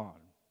of God.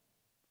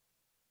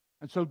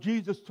 And so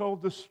Jesus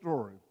told this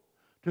story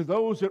to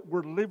those that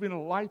were living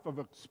a life of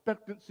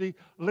expectancy,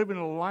 living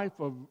a life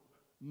of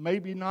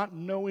maybe not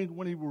knowing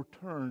when he will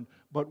return,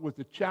 but with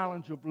the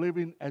challenge of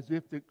living as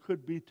if it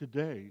could be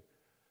today.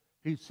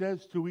 He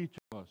says to each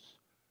of us,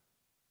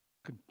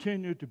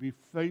 continue to be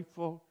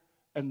faithful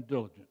and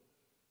diligent.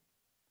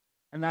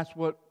 And that's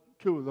what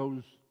 2 of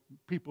those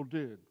people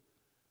did.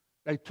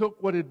 They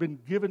took what had been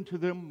given to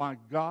them by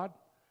God,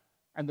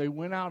 and they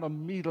went out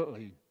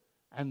immediately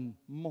and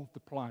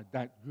multiplied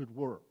that good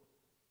work.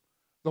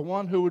 The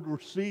one who had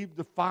received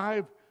the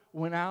 5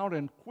 went out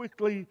and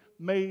quickly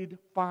made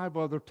 5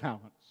 other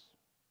talents.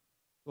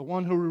 The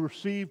one who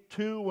received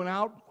 2 went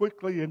out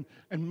quickly and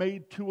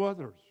made 2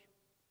 others.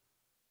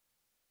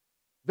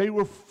 They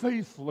were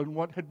faithful in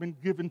what had been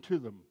given to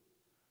them.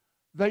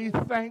 They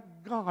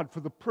thanked God for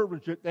the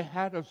privilege that they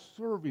had of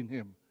serving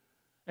Him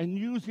and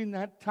using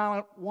that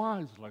talent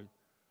wisely.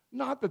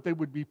 Not that they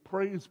would be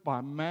praised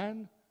by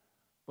man,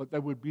 but they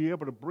would be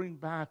able to bring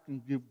back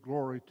and give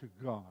glory to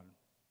God.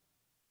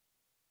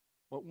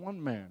 But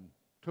one man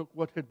took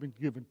what had been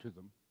given to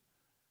them,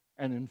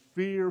 and in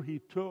fear he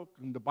took,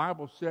 and the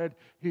Bible said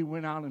he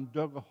went out and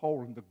dug a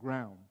hole in the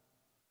ground.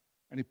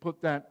 And he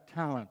put that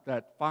talent,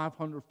 that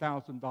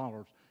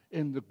 $500,000,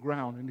 in the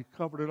ground, and he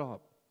covered it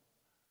up.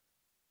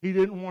 He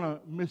didn't want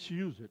to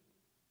misuse it,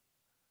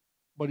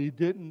 but he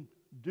didn't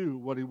do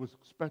what he was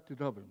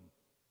expected of him.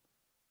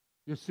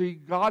 You see,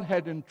 God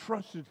had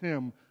entrusted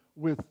him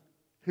with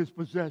his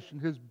possession,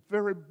 his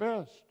very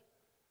best.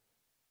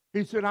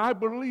 He said, I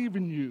believe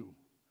in you.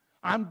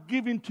 I'm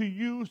giving to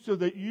you so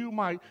that you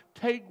might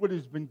take what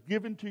has been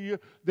given to you,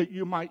 that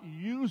you might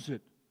use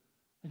it,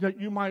 that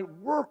you might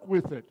work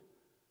with it,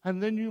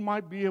 and then you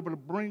might be able to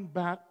bring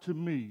back to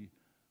me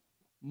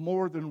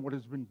more than what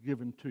has been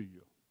given to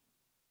you.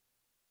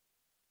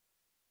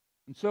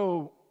 And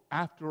so,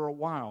 after a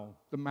while,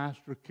 the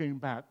master came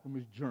back from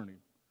his journey.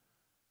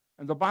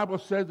 And the Bible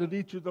says that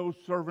each of those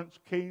servants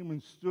came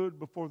and stood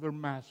before their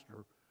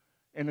master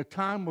in a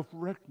time of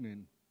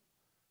reckoning.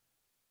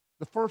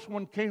 The first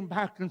one came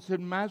back and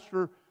said,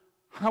 Master,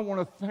 I want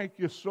to thank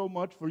you so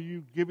much for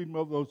you giving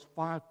me those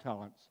 5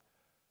 talents.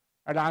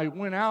 And I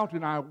went out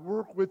and I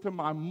worked with them,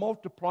 I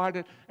multiplied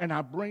it, and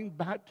I bring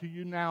back to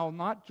you now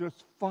not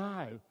just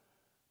 5,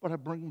 but I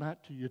bring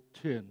back to you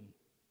 10.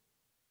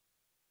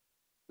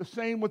 The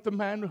same with the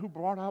man who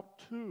brought out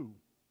 2.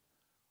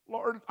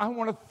 Lord, I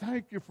want to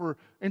thank you for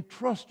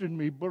entrusting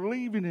me,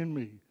 believing in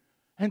me,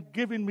 and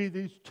giving me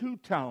these 2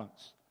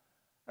 talents.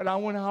 And I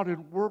went out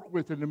and worked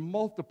with it and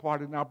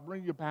multiplied it, and I'll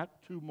bring you back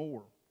 2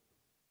 more.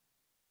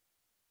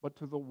 But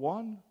to the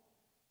one,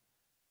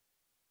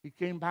 he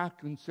came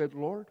back and said,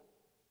 Lord,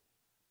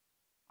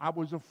 I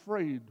was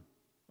afraid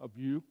of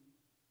you.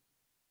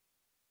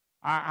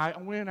 I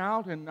went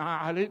out and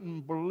I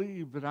didn't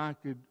believe that I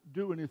could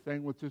do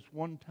anything with this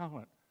 1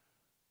 talent.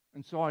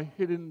 And so I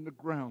hid it in the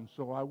ground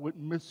so I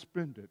wouldn't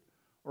misspend it,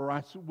 or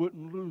I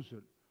wouldn't lose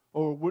it,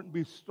 or it wouldn't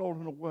be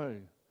stolen away.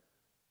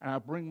 And I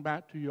bring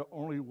back to you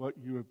only what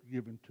you have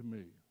given to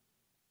me.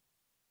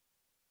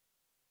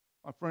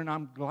 My friend,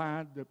 I'm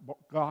glad that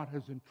God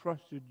has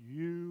entrusted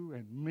you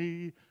and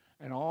me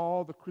and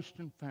all the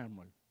Christian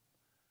family.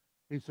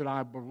 He said,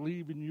 I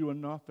believe in you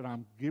enough that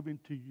I'm giving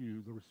to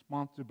you the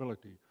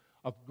responsibility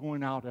of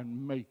going out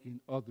and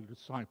making other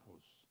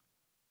disciples,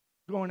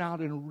 going out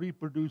and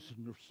reproducing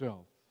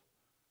yourself,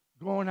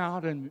 going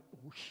out and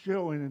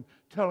showing and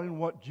telling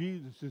what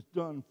Jesus has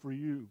done for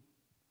you.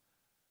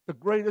 The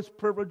greatest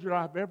privilege that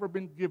I've ever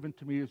been given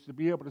to me is to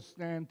be able to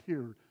stand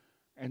here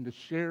and to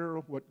share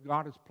what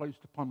God has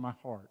placed upon my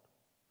heart.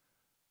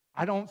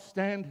 I don't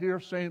stand here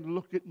saying,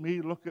 look at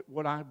me, look at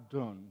what I've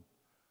done.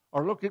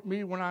 Or look at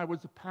me when I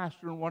was a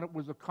pastor and what it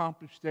was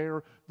accomplished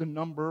there, the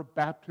number of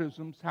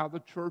baptisms, how the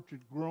church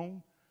had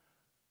grown.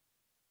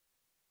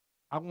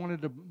 I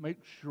wanted to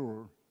make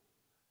sure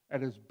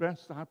that as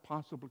best I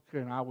possibly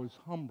can, I was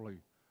humbly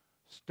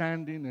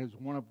standing as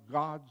one of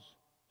God's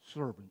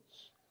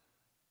servants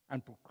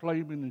and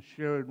proclaiming and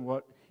sharing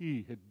what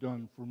He had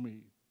done for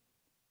me.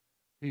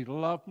 He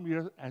loved me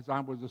as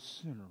I was a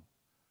sinner.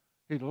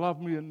 He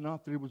loved me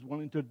enough that He was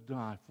willing to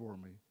die for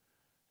me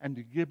and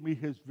to give me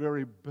His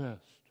very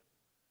best.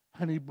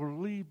 And He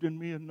believed in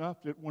me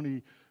enough that when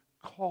He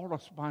called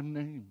us by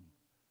name,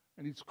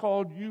 and He's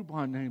called you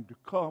by name to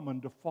come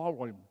and to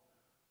follow Him,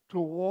 to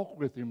walk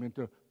with Him and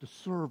to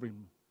serve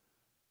Him,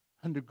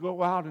 and to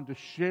go out and to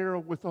share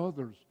with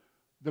others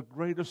the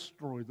greatest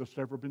story that's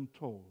ever been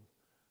told.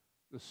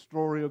 The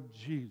story of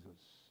Jesus.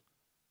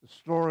 The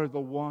story of the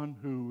one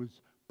who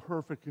is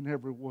perfect in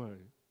every way.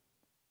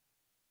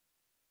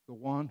 The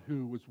one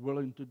who was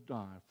willing to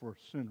die for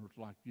sinners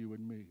like you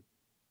and me.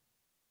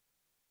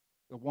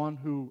 The one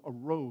who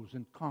arose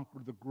and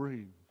conquered the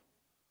grave.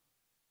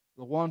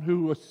 The one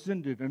who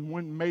ascended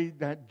and made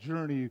that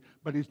journey,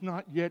 but He's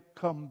not yet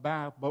come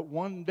back, but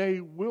one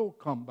day will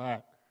come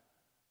back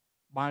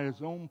by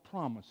His own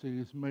promise He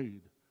has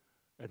made,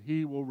 that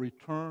He will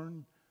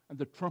return and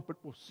the trumpet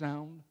will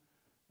sound,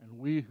 and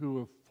we who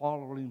have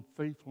followed Him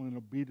faithful and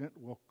obedient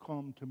will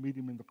come to meet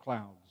Him in the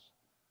clouds.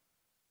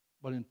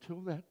 But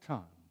until that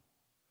time,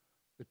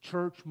 the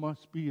church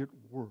must be at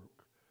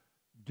work,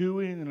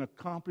 doing and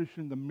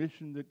accomplishing the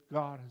mission that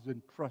God has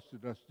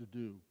entrusted us to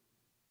do.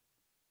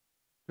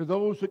 To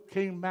those that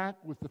came back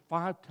with the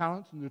 5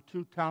 talents and the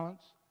 2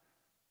 talents,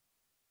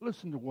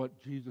 listen to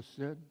what Jesus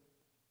said.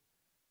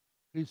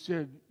 He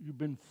said, you've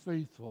been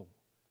faithful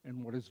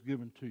in what is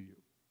given to you.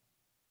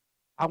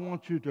 I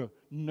want you to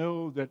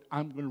know that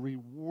I'm going to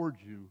reward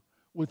you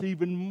with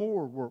even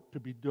more work to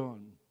be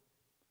done.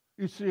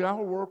 You see,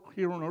 our work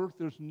here on earth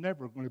is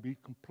never going to be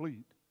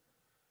complete.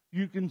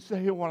 You can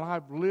say, well,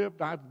 I've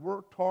lived, I've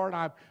worked hard,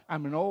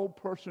 I'm an old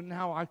person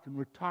now, I can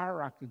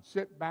retire, I can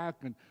sit back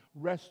and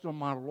rest on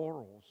my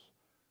laurels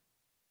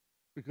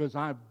because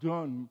I've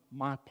done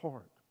my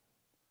part.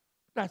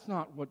 That's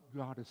not what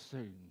God is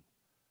saying.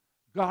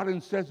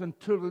 God says,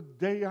 until the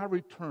day I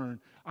return,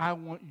 I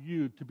want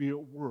you to be at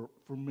work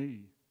for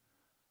me.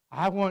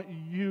 I want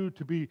you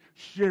to be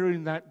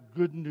sharing that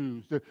good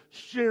news, to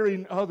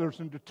sharing others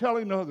and to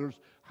telling others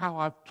how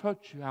I've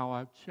touched you, how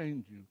I've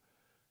changed you,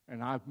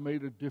 and I've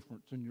made a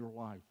difference in your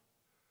life.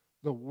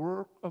 The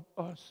work of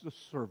us, the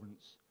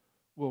servants,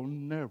 will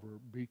never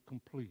be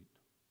complete.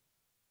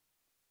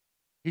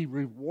 He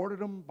rewarded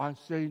them by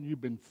saying,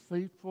 you've been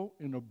faithful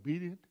and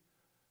obedient.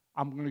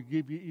 I'm going to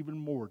give you even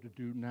more to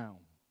do now.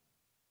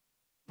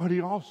 But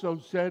he also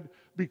said,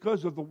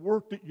 because of the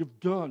work that you've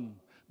done,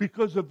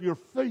 because of your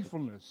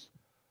faithfulness,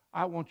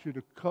 I want you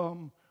to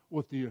come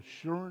with the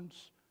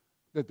assurance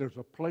that there's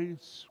a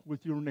place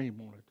with your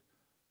name on it,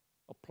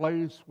 a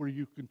place where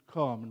you can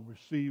come and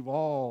receive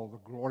all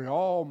the glory,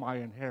 all my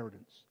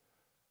inheritance,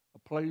 a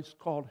place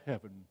called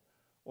heaven,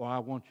 where I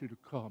want you to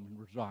come and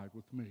reside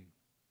with me.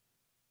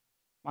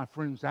 My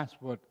friends, that's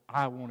what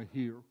I want to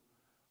hear.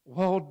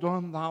 Well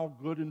done, thou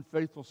good and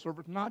faithful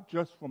servant, not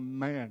just from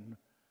man,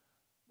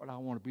 but I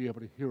want to be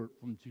able to hear it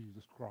from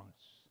Jesus Christ.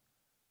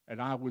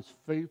 And I was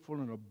faithful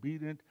and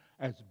obedient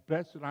as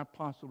best that I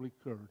possibly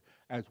could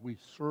as we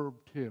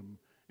served him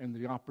in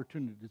the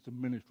opportunities of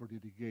ministry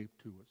that he gave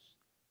to us.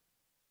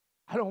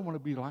 I don't want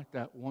to be like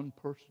that one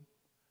person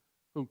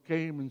who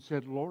came and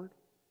said, Lord,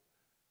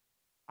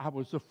 I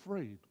was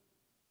afraid.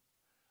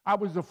 I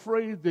was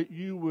afraid that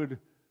you would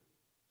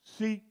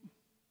seek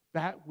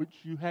that which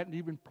you hadn't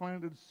even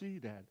planted a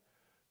seed at,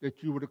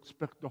 that you would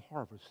expect the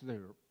harvest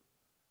there.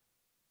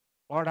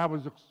 Lord, I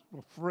was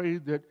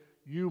afraid that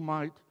you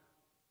might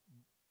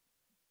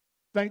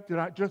think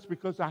that just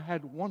because I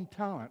had one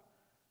talent,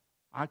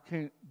 I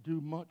can't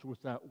do much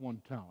with that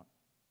one talent.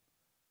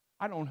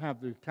 I don't have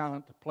the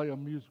talent to play a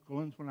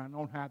musical instrument. I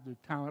don't have the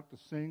talent to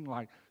sing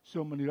like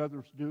so many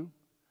others do.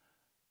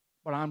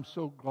 But I'm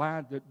so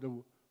glad that the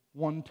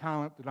one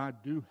talent that I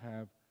do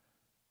have,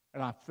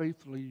 and I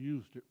faithfully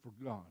used it for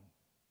God.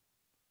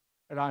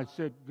 And I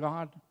said,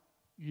 God,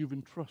 you've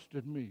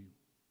entrusted me.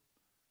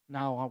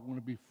 Now I want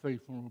to be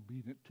faithful and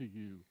obedient to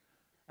you.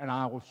 And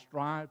I will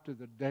strive to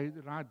the day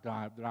that I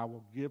die that I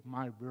will give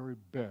my very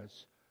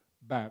best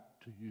back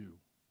to you.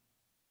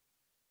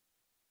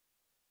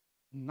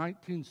 In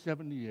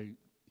 1978,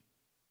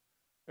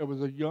 there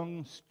was a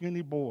young,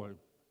 skinny boy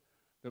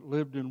that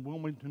lived in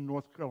Wilmington,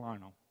 North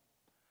Carolina,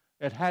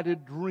 that had a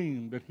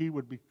dream that he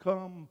would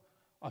become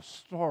a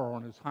star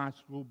on his high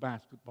school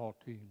basketball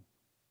team.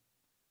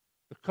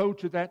 The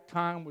coach at that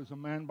time was a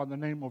man by the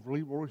name of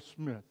Leroy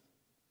Smith.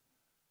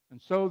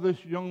 And so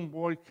this young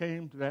boy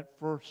came to that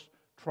first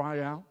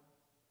tryout.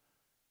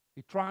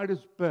 He tried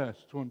his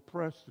best to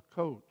impress the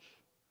coach.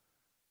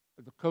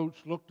 But the coach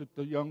looked at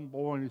the young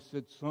boy and he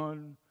said,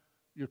 son,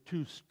 you're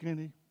too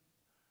skinny.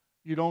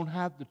 You don't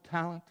have the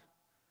talent.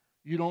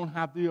 You don't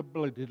have the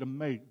ability to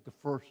make the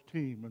first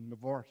team in the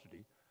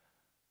varsity.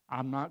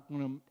 I'm not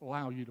going to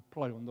allow you to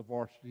play on the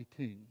varsity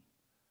team.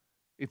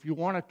 If you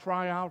want to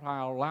try out,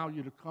 I'll allow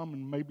you to come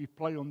and maybe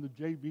play on the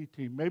JV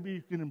team. Maybe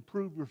you can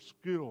improve your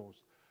skills.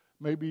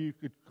 Maybe you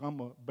could become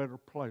a better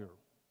player.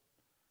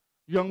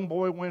 Young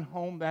boy went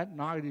home that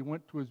night. He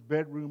went to his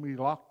bedroom. He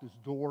locked his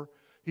door.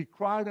 He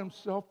cried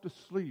himself to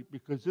sleep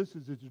because this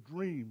is his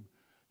dream.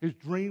 His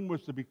dream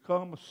was to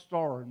become a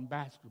star in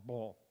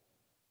basketball.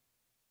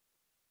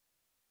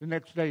 The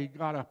next day he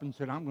got up and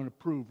said, I'm going to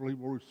prove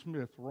Leroy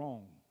Smith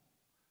wrong.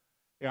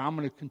 Yeah, I'm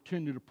going to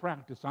continue to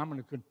practice. I'm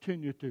going to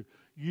continue to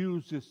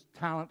use this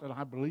talent that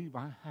I believe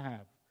I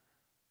have.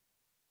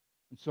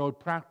 And so he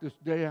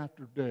practiced day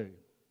after day.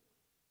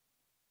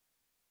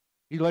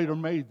 He later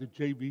made the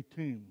JV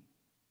team.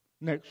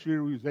 Next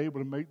year he was able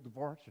to make the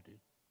varsity.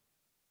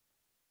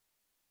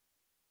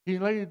 He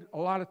made a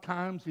lot of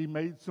times he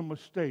made some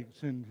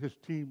mistakes and his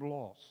team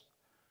lost.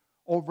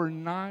 Over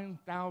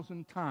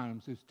 9,000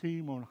 times his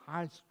team on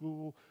high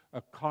school,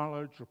 a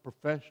college, or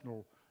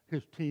professional,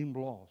 his team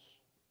lost.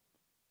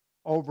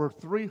 Over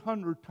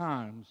 300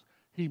 times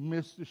he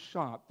missed a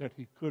shot that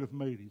he could have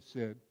made, he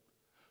said.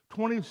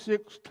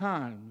 26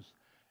 times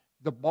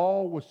the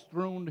ball was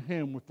thrown to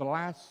him with the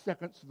last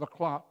seconds of the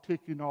clock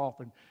ticking off,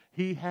 and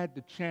he had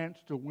the chance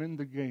to win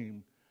the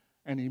game,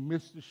 and he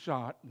missed the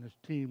shot, and his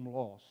team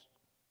lost.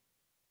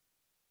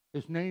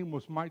 His name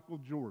was Michael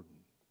Jordan.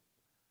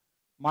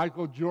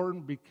 Michael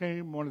Jordan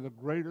became one of the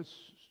greatest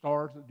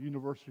stars at the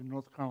University of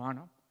North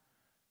Carolina.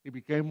 He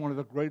became one of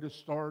the greatest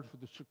stars for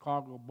the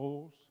Chicago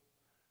Bulls.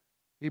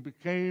 He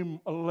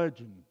became a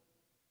legend.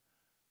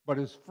 But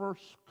his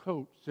first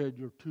coach said,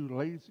 you're too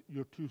lazy,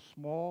 you're too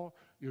small,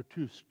 you're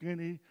too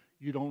skinny,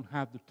 you don't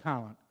have the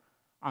talent.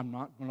 I'm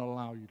not going to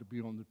allow you to be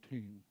on the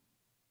team.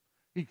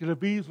 He could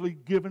have easily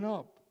given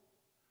up.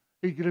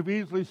 He could have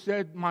easily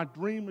said, my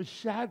dream is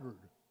shattered.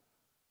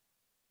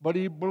 But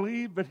he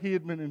believed that he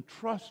had been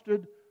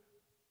entrusted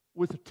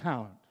with a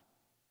talent,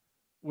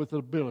 with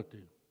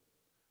ability.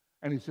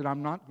 And he said,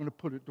 I'm not going to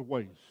put it to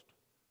waste.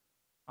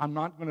 I'm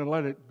not going to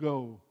let it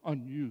go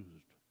unused.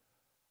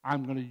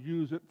 I'm going to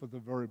use it for the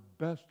very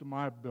best of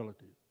my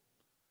ability.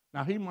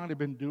 Now, he might have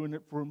been doing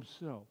it for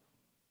himself,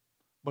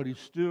 but he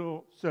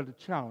still set a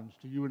challenge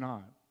to you and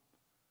I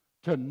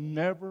to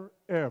never,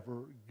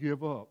 ever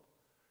give up,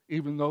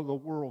 even though the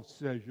world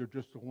says you're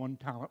just a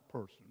one-talent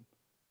person,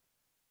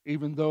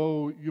 even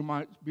though you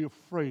might be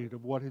afraid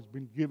of what has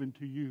been given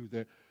to you,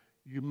 that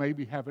you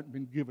maybe haven't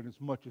been given as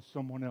much as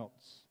someone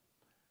else.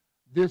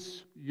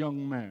 This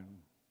young man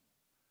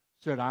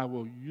said, I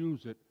will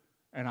use it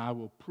and I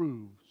will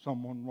prove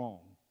someone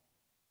wrong.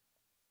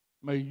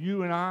 May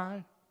you and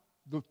I,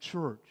 the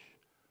church,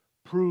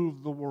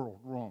 prove the world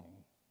wrong.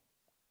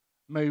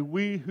 May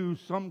we who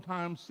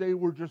sometimes say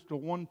we're just a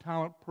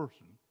one-talent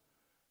person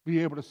be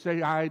able to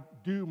say, I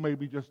do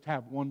maybe just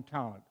have one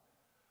talent,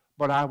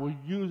 but I will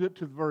use it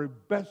to the very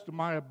best of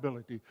my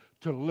ability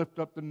to lift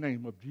up the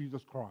name of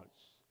Jesus Christ.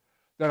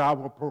 That I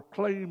will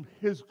proclaim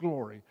His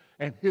glory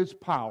and His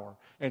power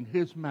and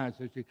His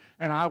majesty,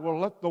 and I will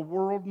let the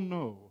world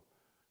know,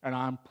 and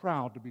I'm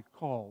proud to be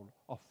called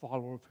a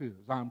follower of His.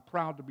 I'm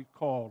proud to be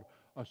called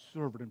a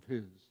servant of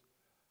His.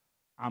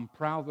 I'm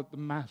proud that the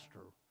Master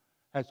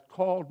has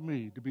called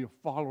me to be a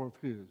follower of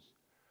His,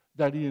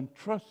 that He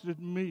entrusted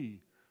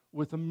me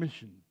with a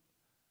mission,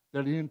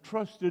 that He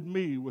entrusted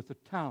me with a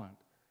talent,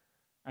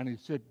 and He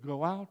said,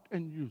 go out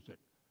and use it,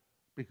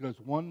 because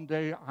one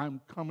day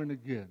I'm coming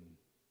again.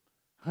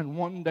 And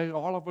one day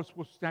all of us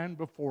will stand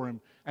before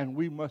Him, and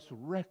we must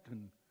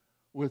reckon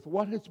with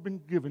what has been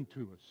given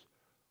to us.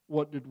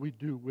 What did we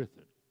do with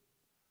it?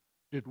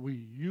 Did we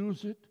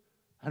use it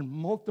and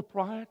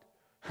multiply it?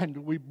 And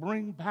do we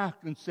bring back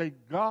and say,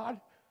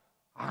 God,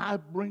 I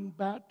bring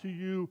back to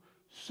you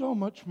so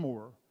much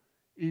more,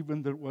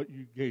 even than what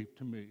you gave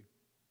to me?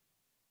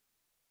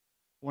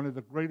 One of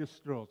the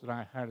greatest thrills that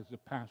I had as a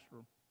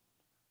pastor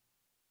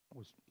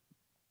was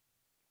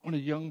when a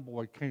young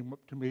boy came up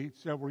to me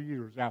several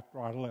years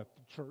after I left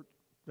the church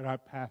that I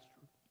pastored.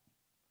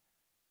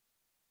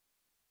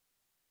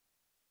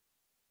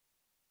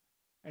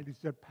 And he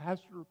said,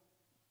 Pastor,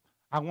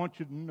 I want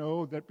you to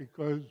know that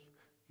because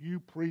you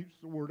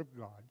preached the Word of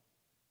God,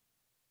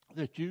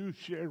 that you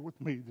shared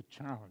with me the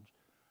challenge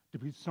to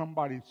be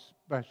somebody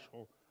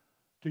special,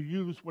 to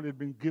use what had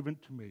been given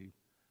to me.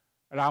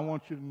 And I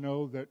want you to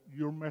know that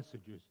your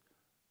messages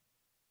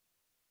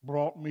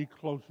brought me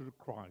closer to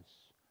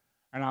Christ.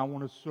 And I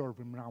want to serve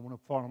Him, and I want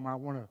to follow Him. I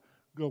want to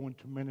go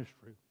into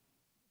ministry.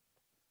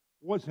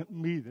 It wasn't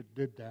me that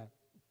did that.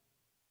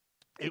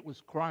 It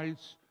was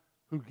Christ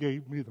who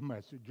gave me the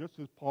message, just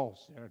as Paul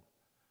said.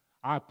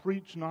 I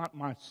preach not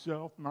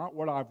myself, not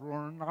what I've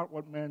learned, not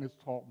what man has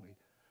taught me,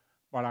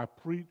 but I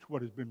preach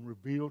what has been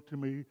revealed to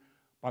me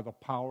by the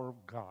power of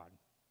God.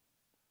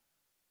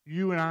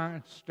 You and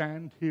I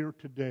stand here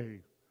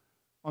today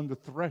on the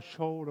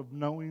threshold of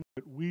knowing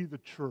that we, the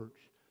church,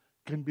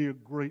 can be a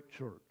great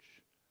church,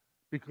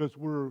 because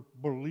we're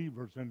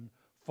believers and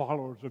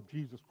followers of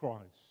Jesus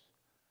Christ.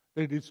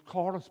 That He's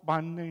called us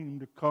by name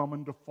to come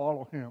and to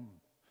follow Him,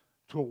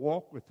 to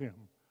walk with Him,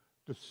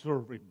 to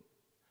serve Him.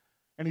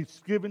 And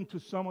He's given to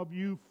some of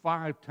you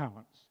 5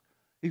 talents.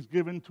 He's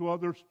given to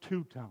others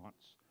 2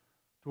 talents.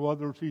 To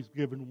others He's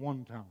given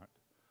 1 talent.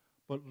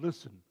 But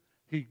listen,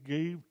 He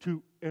gave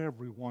to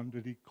everyone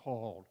that He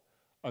called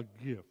a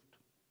gift.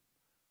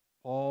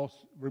 Paul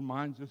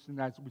reminds us,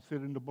 and as we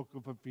said in the book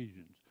of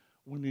Ephesians,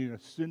 when He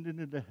ascended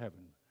into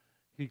heaven,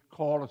 He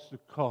called us to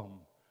come,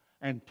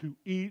 and to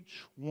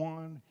each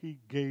one He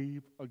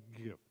gave a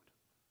gift.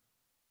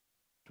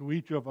 To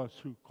each of us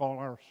who call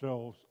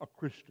ourselves a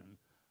Christian,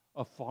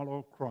 a follower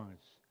of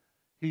Christ,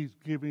 He's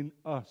giving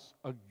us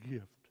a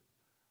gift.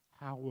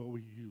 How will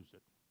we use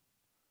it?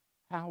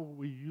 How will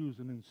we use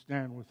it and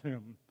stand with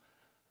Him?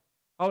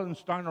 Ellen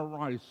Steiner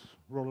Rice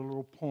wrote a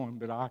little poem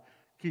that I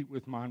keep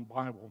with my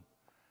Bible.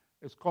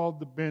 It's called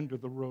The Bend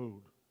of the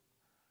Road.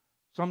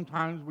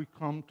 Sometimes we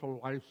come to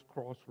life's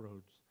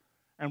crossroads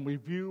and we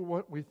view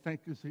what we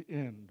think is the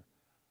end.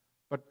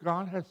 But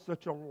God has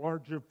such a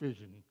larger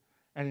vision,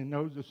 and He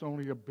knows it's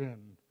only a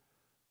bend.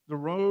 The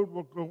road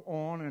will go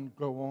on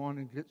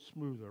and get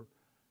smoother,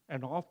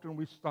 and often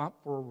we stop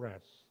for a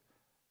rest.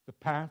 The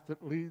path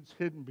that leads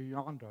hidden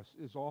beyond us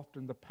is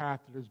often the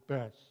path that is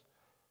best.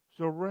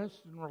 So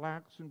rest and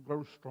relax and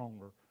grow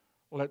stronger.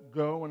 Let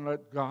go and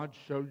let God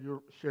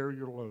share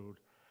your load,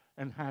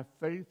 and have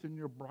faith in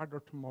your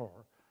brighter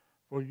tomorrow,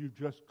 for you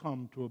just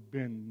come to a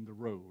bend in the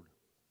road.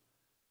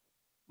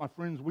 My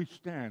friends, we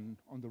stand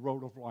on the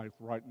road of life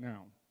right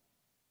now.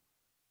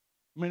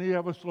 Many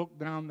of us look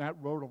down that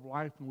road of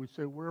life and we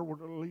say, where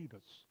will it lead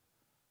us?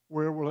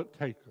 Where will it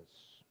take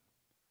us?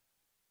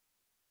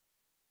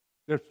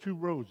 There's 2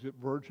 roads that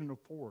verge in the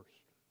forest.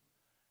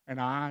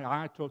 And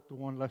I took the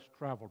one less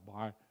traveled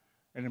by,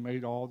 and it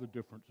made all the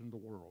difference in the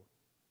world.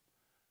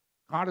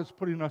 God is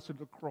putting us at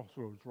the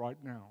crossroads right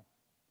now.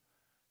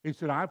 He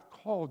said, I've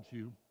called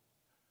you.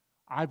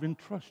 I've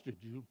entrusted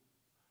you.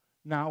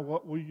 Now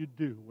what will you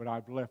do, what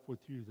I've left with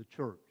you, the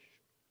church?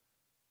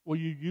 Will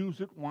you use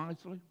it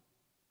wisely?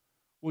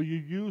 Will you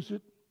use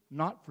it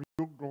not for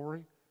your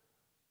glory,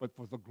 but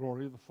for the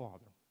glory of the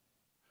Father.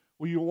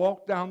 Will you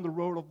walk down the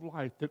road of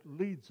life that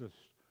leads us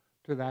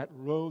to that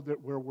road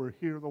that where we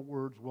hear the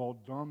words, well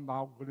done,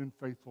 thou good and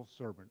faithful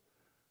servant.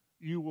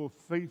 You were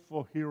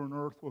faithful here on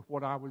earth with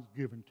what I was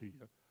given to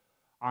you.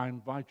 I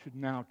invite you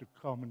now to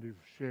come and to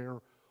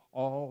share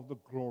all the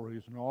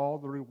glories and all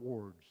the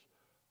rewards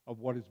of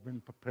what has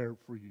been prepared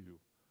for you.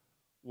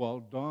 Well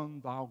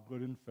done, thou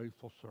good and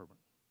faithful servant.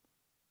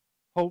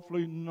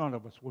 Hopefully none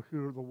of us will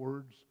hear the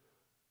words,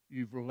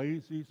 you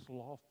lazy,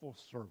 slothful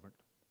servant.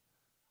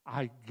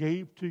 I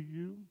gave to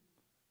you,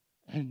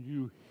 and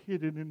you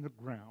hid it in the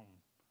ground.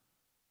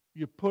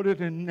 You put it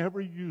and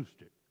never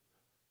used it.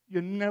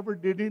 You never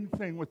did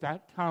anything with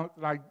that talent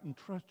that I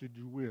entrusted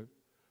you with.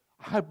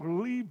 I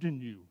believed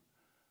in you.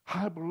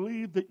 I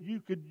believed that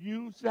you could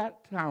use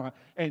that talent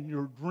and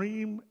your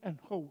dream and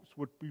hopes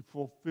would be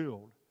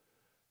fulfilled.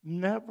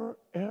 Never,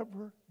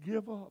 ever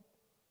give up.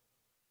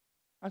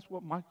 That's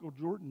what Michael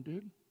Jordan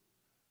did,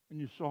 and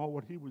you saw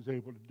what he was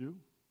able to do.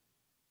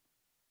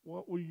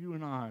 What will you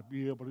and I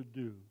be able to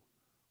do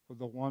for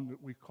the one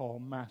that we call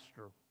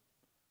Master,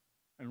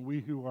 and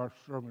we who are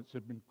servants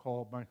have been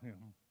called by him?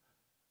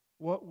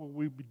 What will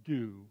we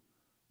do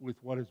with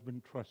what has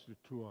been trusted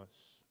to us?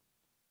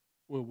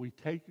 Will we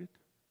take it?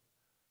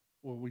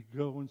 Will we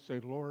go and say,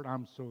 Lord,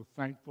 I'm so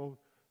thankful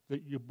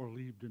that you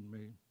believed in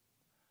me.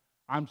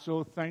 I'm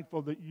so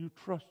thankful that you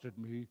trusted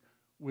me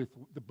with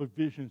the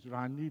provisions that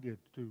I needed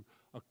to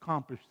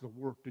accomplish the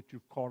work that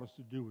you've called us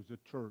to do as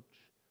a church.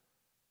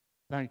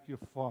 Thank you,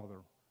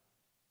 Father,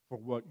 for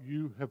what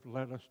you have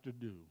led us to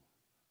do.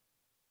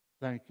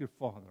 Thank you,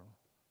 Father,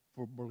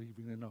 for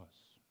believing in us.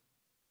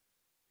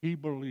 He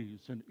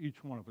believes in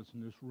each one of us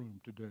in this room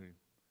today.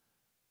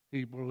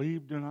 He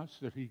believed in us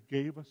that he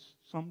gave us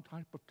some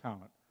type of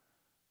talent,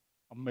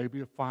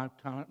 maybe a 5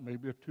 talent,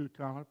 maybe a 2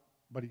 talent,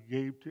 but he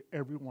gave to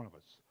every one of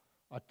us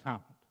a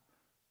talent.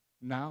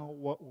 Now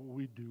what will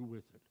we do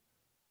with it?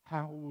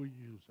 How will we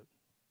use it?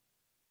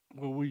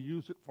 Will we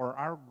use it for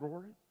our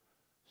glory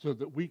so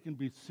that we can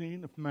be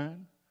seen of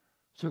man,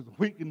 so that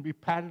we can be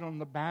patted on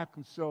the back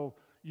and say,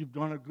 you've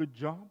done a good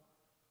job?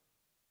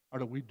 Or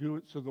do we do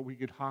it so that we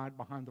could hide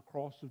behind the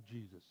cross of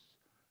Jesus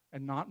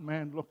and not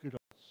man look at us,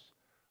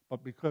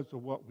 but because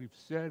of what we've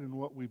said and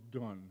what we've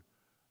done,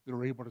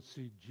 they're able to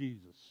see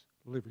Jesus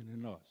living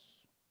in us?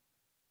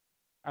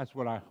 That's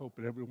what I hope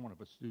that every one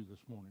of us do this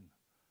morning.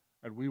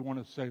 And we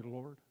want to say,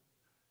 Lord,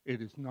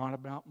 it is not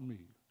about me.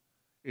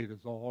 It is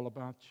all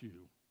about you.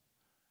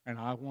 And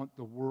I want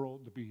the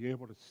world to be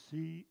able to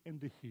see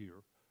and to hear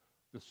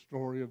the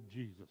story of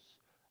Jesus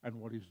and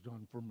what he's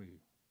done for me.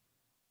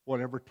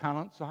 Whatever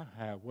talents I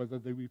have, whether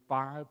they be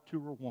 5,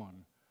 2, or 1,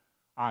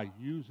 I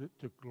use it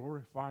to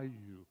glorify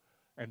you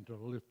and to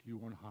lift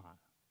you on high,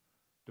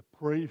 to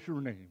praise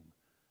your name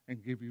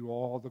and give you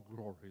all the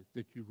glory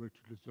that you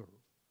richly deserve.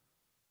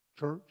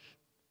 Church,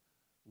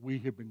 we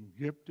have been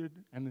gifted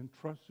and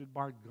entrusted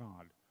by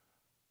God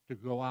to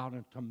go out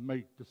and to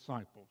make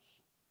disciples,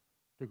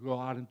 to go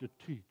out and to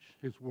teach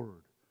his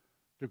word,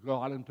 to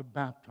go out and to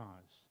baptize.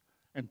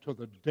 Until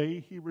the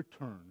day he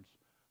returns,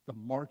 the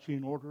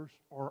marching orders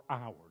are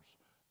ours.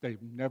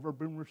 They've never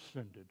been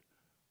rescinded.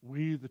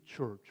 We, the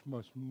church,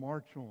 must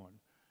march on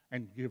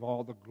and give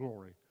all the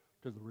glory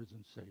to the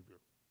risen Savior.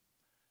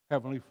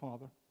 Heavenly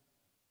Father,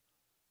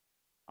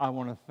 I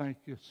want to thank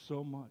you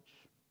so much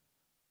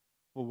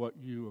for what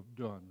you have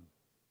done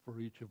for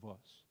each of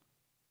us.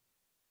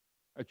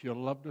 That you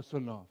loved us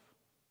enough,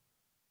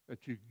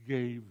 that you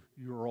gave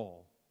your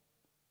all.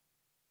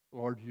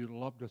 Lord, you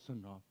loved us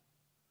enough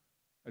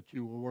that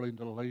you were willing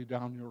to lay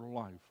down your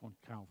life on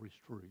Calvary's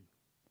tree.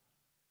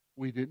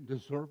 We didn't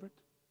deserve it.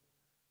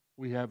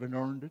 We haven't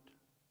earned it.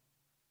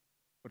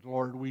 But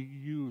Lord, we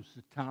use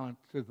the talent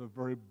to the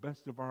very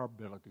best of our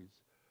abilities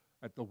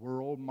that the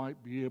world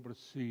might be able to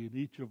see in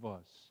each of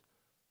us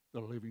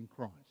the living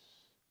Christ,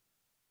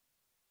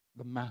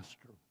 the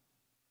Master,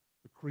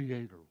 the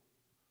Creator,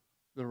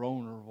 the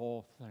owner of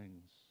all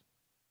things.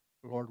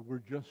 Lord, we're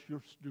just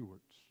your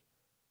stewards.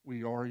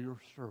 We are your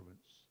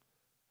servants,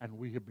 and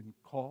we have been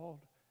called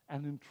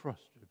and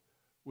entrusted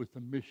with the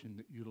mission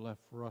that you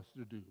left for us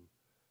to do.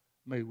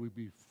 May we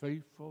be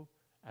faithful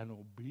and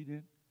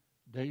obedient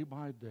day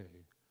by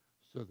day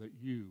so that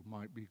you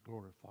might be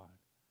glorified.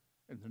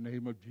 In the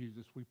name of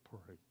Jesus we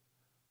pray.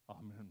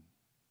 Amen.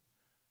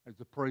 As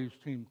the praise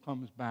team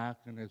comes back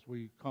and as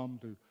we come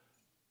to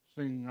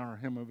sing our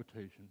hymn of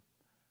invitation,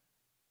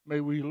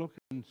 may we look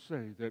and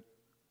say that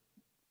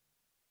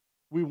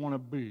we want to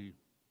be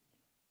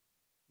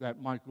that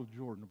Michael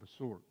Jordan of a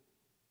sort.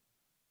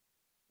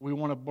 We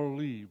want to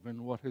believe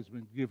in what has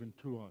been given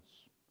to us.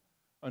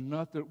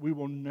 Enough that we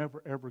will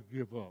never, ever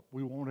give up.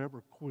 We won't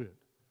ever quit.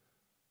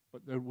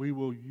 But that we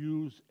will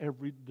use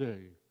every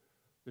day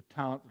the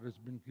talent that has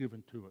been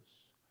given to us,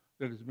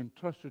 that has been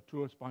trusted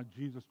to us by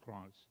Jesus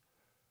Christ,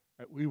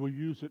 that we will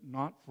use it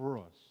not for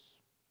us,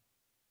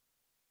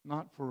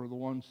 not for the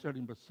one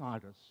sitting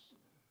beside us,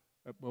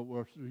 but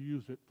we'll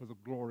use it for the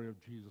glory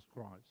of Jesus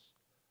Christ,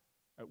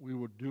 that we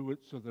will do it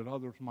so that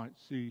others might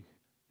see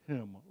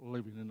him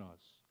living in us.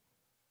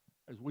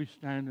 As we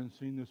stand and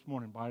sing this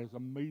morning, by His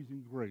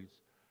amazing grace,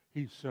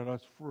 He set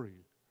us free.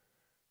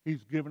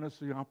 He's given us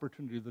the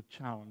opportunity, the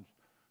challenge,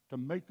 to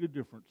make a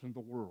difference in the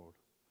world.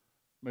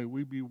 May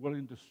we be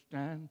willing to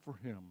stand for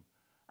Him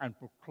and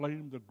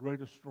proclaim the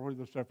greatest story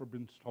that's ever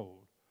been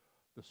told,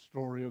 the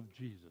story of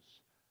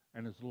Jesus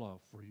and His love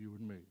for you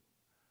and me.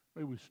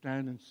 May we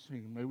stand and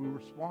sing. May we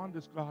respond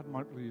as God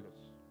might lead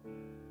us.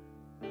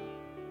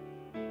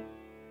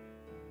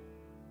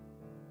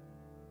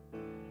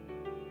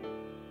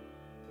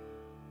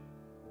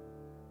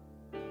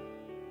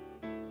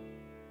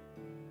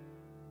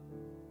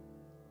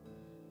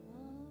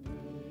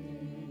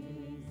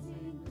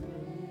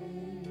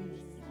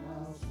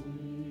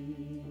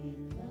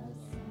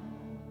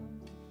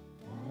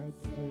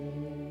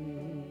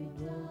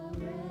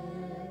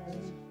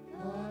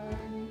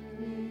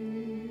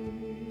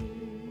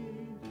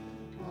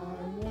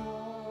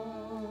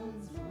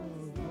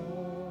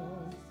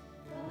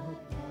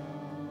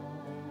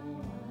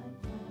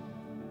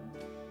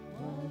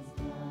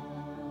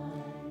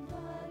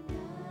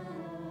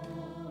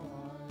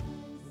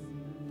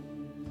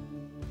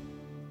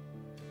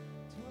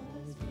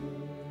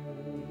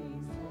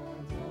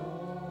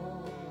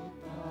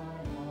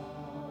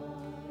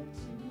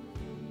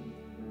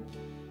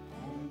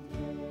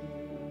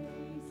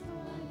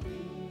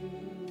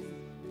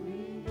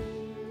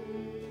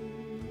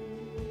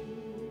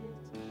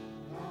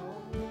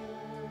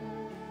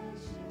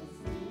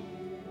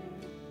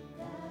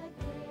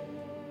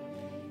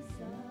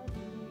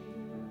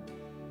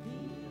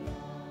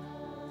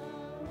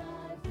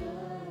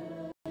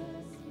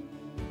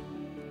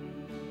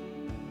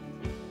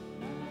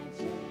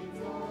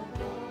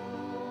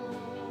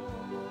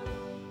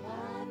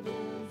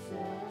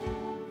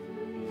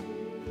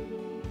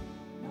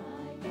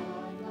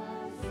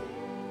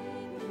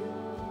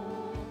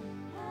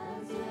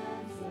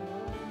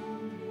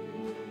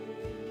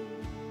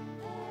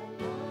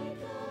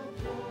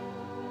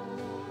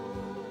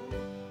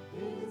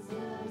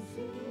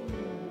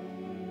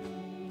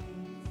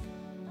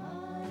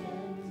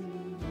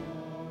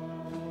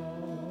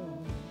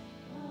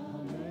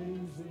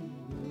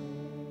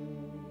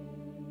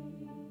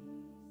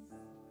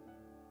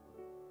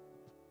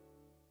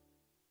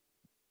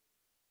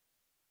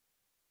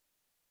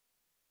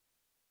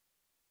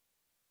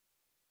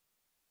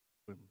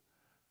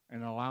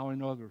 And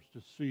allowing others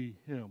to see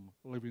Him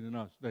living in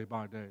us day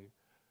by day.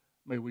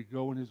 May we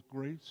go in His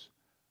grace,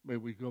 may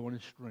we go in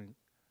His strength,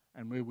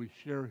 and may we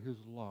share His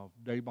love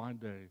day by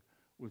day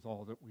with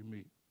all that we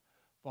meet.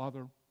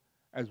 Father,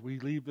 as we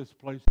leave this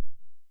place